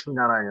 obviously, as Lakshmi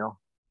Narayana,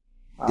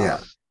 Yeah.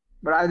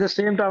 But at the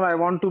same time, I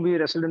want to be a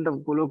resident of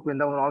Golok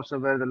Vrindavan also,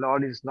 where the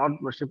Lord is not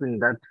worshipping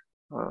that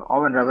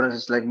awe and reverence.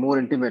 It's like more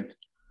intimate.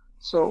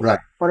 So Right.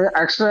 for an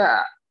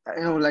extra,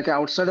 like an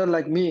outsider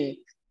like me,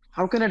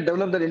 how can I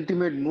develop that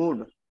intimate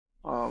mood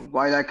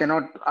while I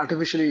cannot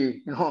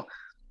artificially,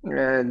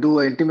 do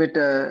an intimate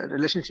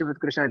relationship with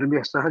Krishna? It will be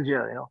a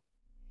sahaja,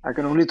 I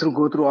can only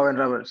go through awe and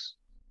reverence.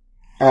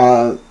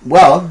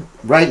 Well,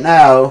 right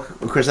now,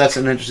 of course, that's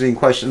an interesting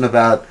question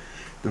about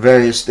the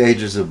various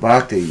stages of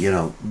bhakti.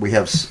 We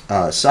have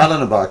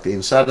sadhana bhakti,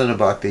 and sadhana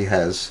bhakti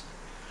has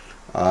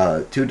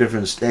two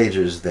different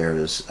stages.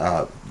 There's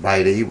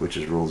Vaidhi, which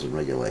is rules and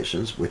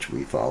regulations, which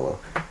we follow,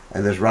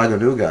 and there's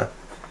Raganuga.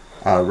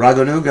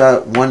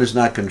 Raganuga, one is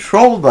not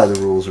controlled by the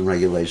rules and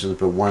regulations,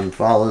 but one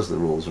follows the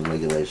rules and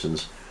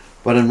regulations.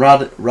 But in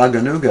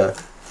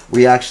Raganuga,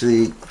 we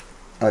actually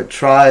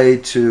try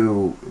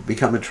to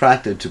become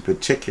attracted to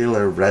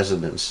particular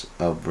residents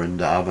of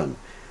Vrindavan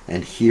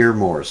and hear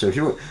more. So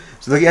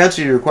the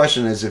answer to your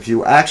question is, if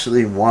you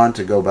actually want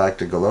to go back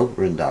to Golok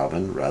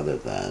Vrindavan rather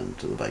than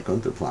to the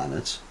Vaikuntha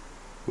planets,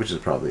 which is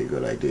probably a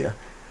good idea,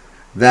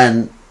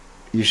 then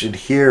you should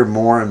hear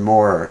more and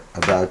more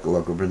about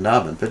Golok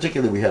Vrindavan.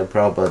 Particularly, we have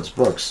Prabhupada's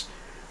books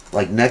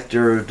like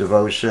Nectar of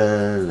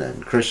Devotion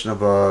and Krishna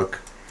Book,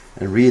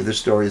 and read the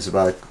stories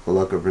about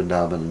Goloka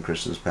Vrindavan and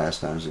Krishna's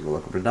pastimes in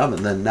Goloka Vrindavan.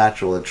 Then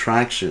natural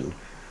attraction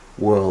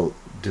will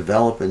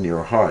develop in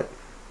your heart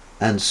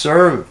and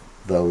serve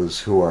those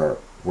who are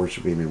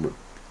worshiping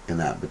in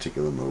that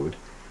particular mood.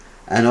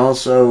 And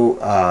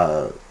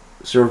also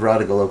serve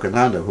Radha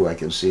Golokananda, who I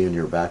can see in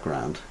your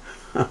background.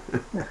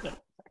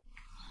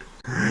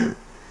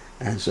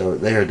 And so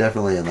they are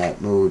definitely in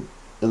that mood,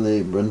 in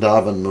the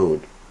Vrindavan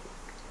mood.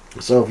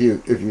 So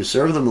if you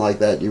serve them like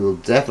that, you will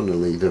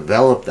definitely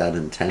develop that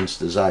intense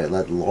desire,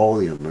 that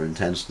loyum or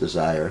intense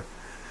desire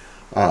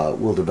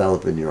will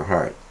develop in your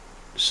heart.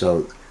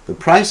 So the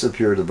price of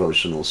pure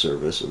devotional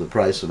service, or the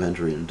price of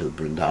entering into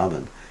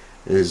Vrindavan,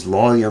 is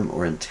loyum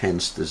or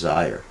intense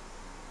desire.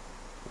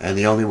 And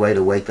the only way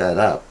to wake that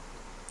up,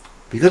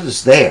 because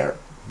it's there,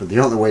 but the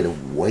only way to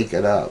wake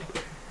it up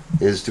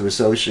is to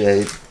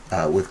associate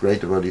with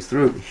great devotees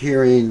through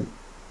hearing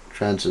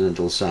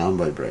transcendental sound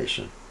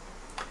vibration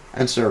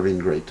and serving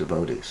great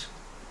devotees,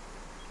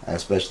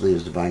 especially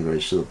as Divine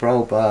Grace Srila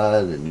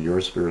Prabhupada and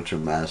your spiritual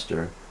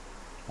master,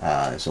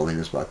 His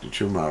Holiness Bhakti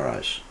True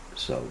Maharaj.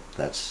 So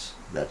that's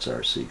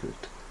our secret.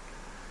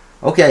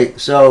 Okay,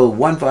 so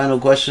one final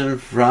question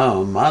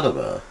from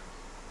Madhava.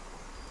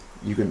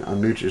 You can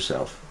unmute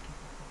yourself.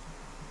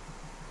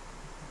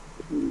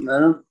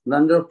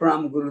 Nandra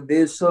Pram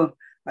Gurudev. So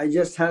I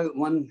just have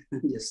one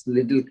just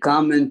little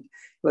comment.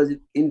 It was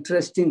an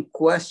interesting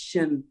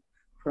question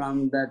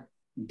from that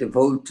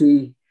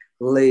devotee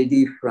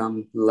lady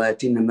from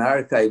Latin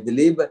America, I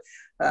believe.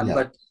 Yeah.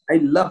 But I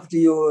loved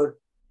your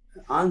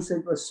answer.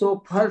 It was so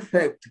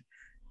perfect.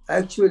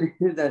 Actually,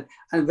 that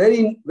and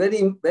very,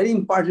 very, very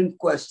important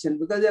question,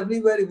 because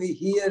everywhere we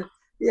hear,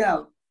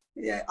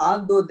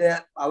 although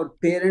our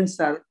parents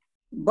are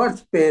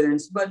birth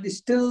parents, but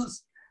still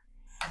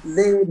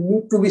they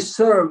need to be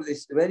served.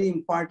 It's very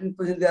important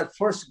because they are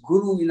first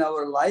guru in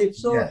our life.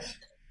 So, Yes.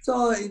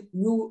 So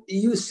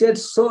you said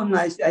so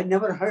nice. I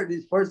never heard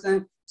it first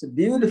time. It's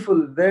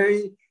beautiful,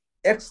 very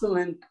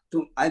excellent.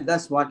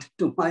 That's what,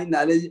 to my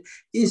knowledge,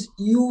 is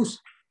used.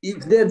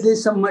 If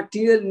there's some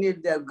material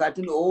need, they have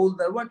gotten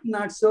old or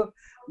whatnot. So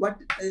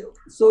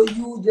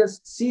you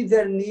just see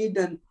their need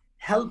and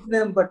help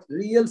them. But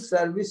real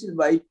service is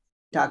by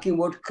talking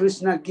about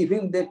Krishna,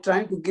 they're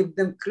trying to give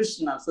them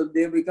Krishna, so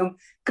they become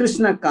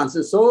Krishna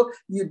conscious. So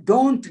you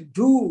don't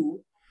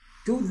do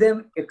to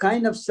them a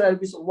kind of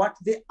service what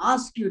they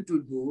ask you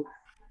to do,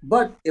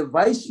 but a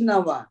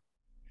Vaishnava,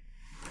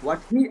 what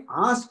he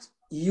asks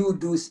you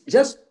do is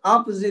just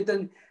opposite,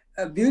 and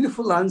a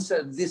beautiful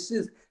answer. This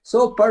is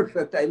so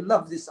perfect. I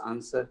love this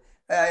answer.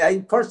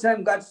 I first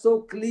time got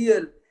so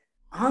clear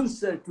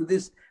answer to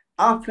this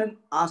often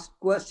asked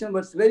question, but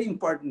it's very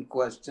important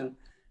question.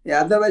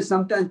 Yeah, otherwise,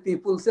 sometimes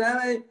people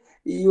say,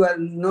 you are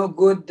no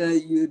good,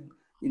 you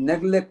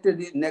neglect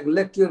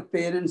your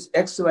parents,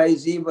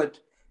 XYZ, but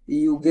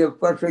you gave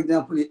perfect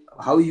example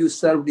how you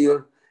served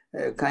your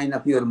kind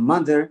of your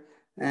mother.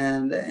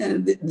 and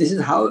this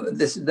is how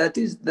that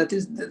is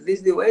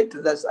the way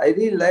to that. I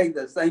really like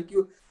that. Thank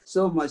you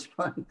so much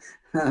for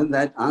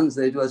that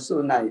answer. It was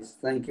so nice.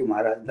 Thank you,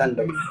 Maharaj.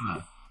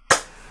 Dandavat.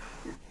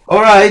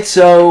 All right,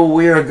 so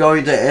we are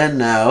going to end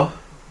now.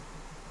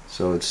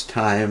 So it's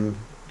time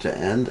to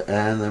end,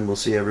 and then we'll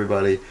see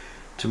everybody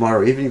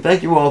tomorrow evening.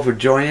 Thank you all for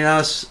joining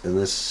us, and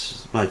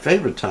this is my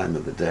favorite time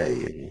of the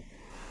day.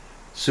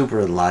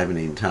 Super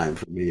enlivening time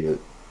for me to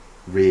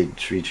read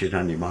Sri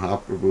Chaitanya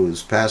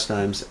Mahaprabhu's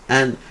pastimes,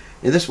 and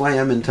in this way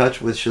I'm in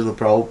touch with Srila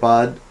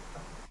Prabhupada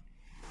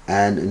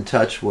and in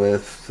touch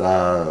with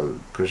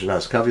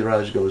Krishnadas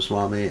Kaviraj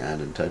Goswami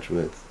and in touch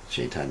with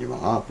Chaitanya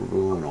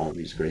Mahaprabhu and all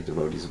these great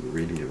devotees that we're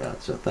reading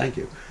about. So thank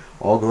you.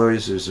 All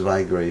glories to His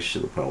Divine Grace,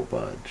 Srila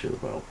Prabhupada, Srila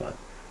Prabhupada.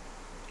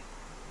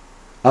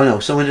 Oh no,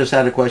 someone just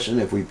had a question.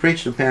 If we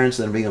preach to parents,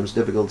 then it becomes a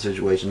difficult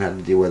situation. How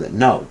to deal with it?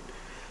 No.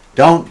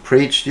 Don't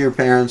preach to your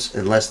parents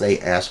unless they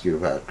ask you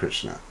about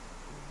Krishna.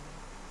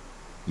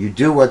 You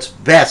do what's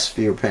best for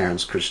your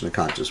parents, Krishna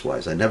conscious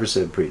wise. I never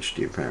said preach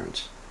to your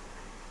parents.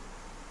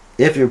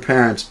 If your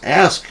parents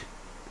ask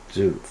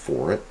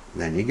for it,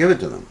 then you give it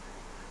to them.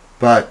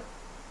 But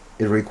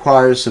it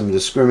requires some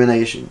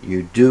discrimination.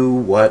 You do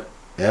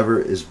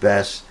whatever is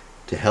best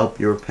to help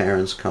your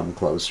parents come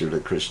closer to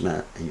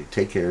Krishna, and you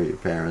take care of your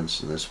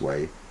parents in this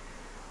way,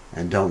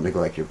 and don't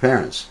neglect your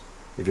parents.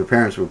 If your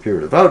parents were pure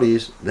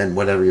devotees, then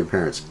whatever your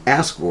parents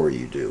ask for,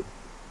 you do.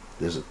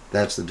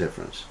 That's the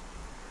difference.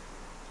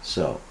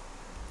 So,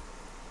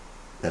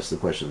 that's the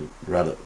question Radha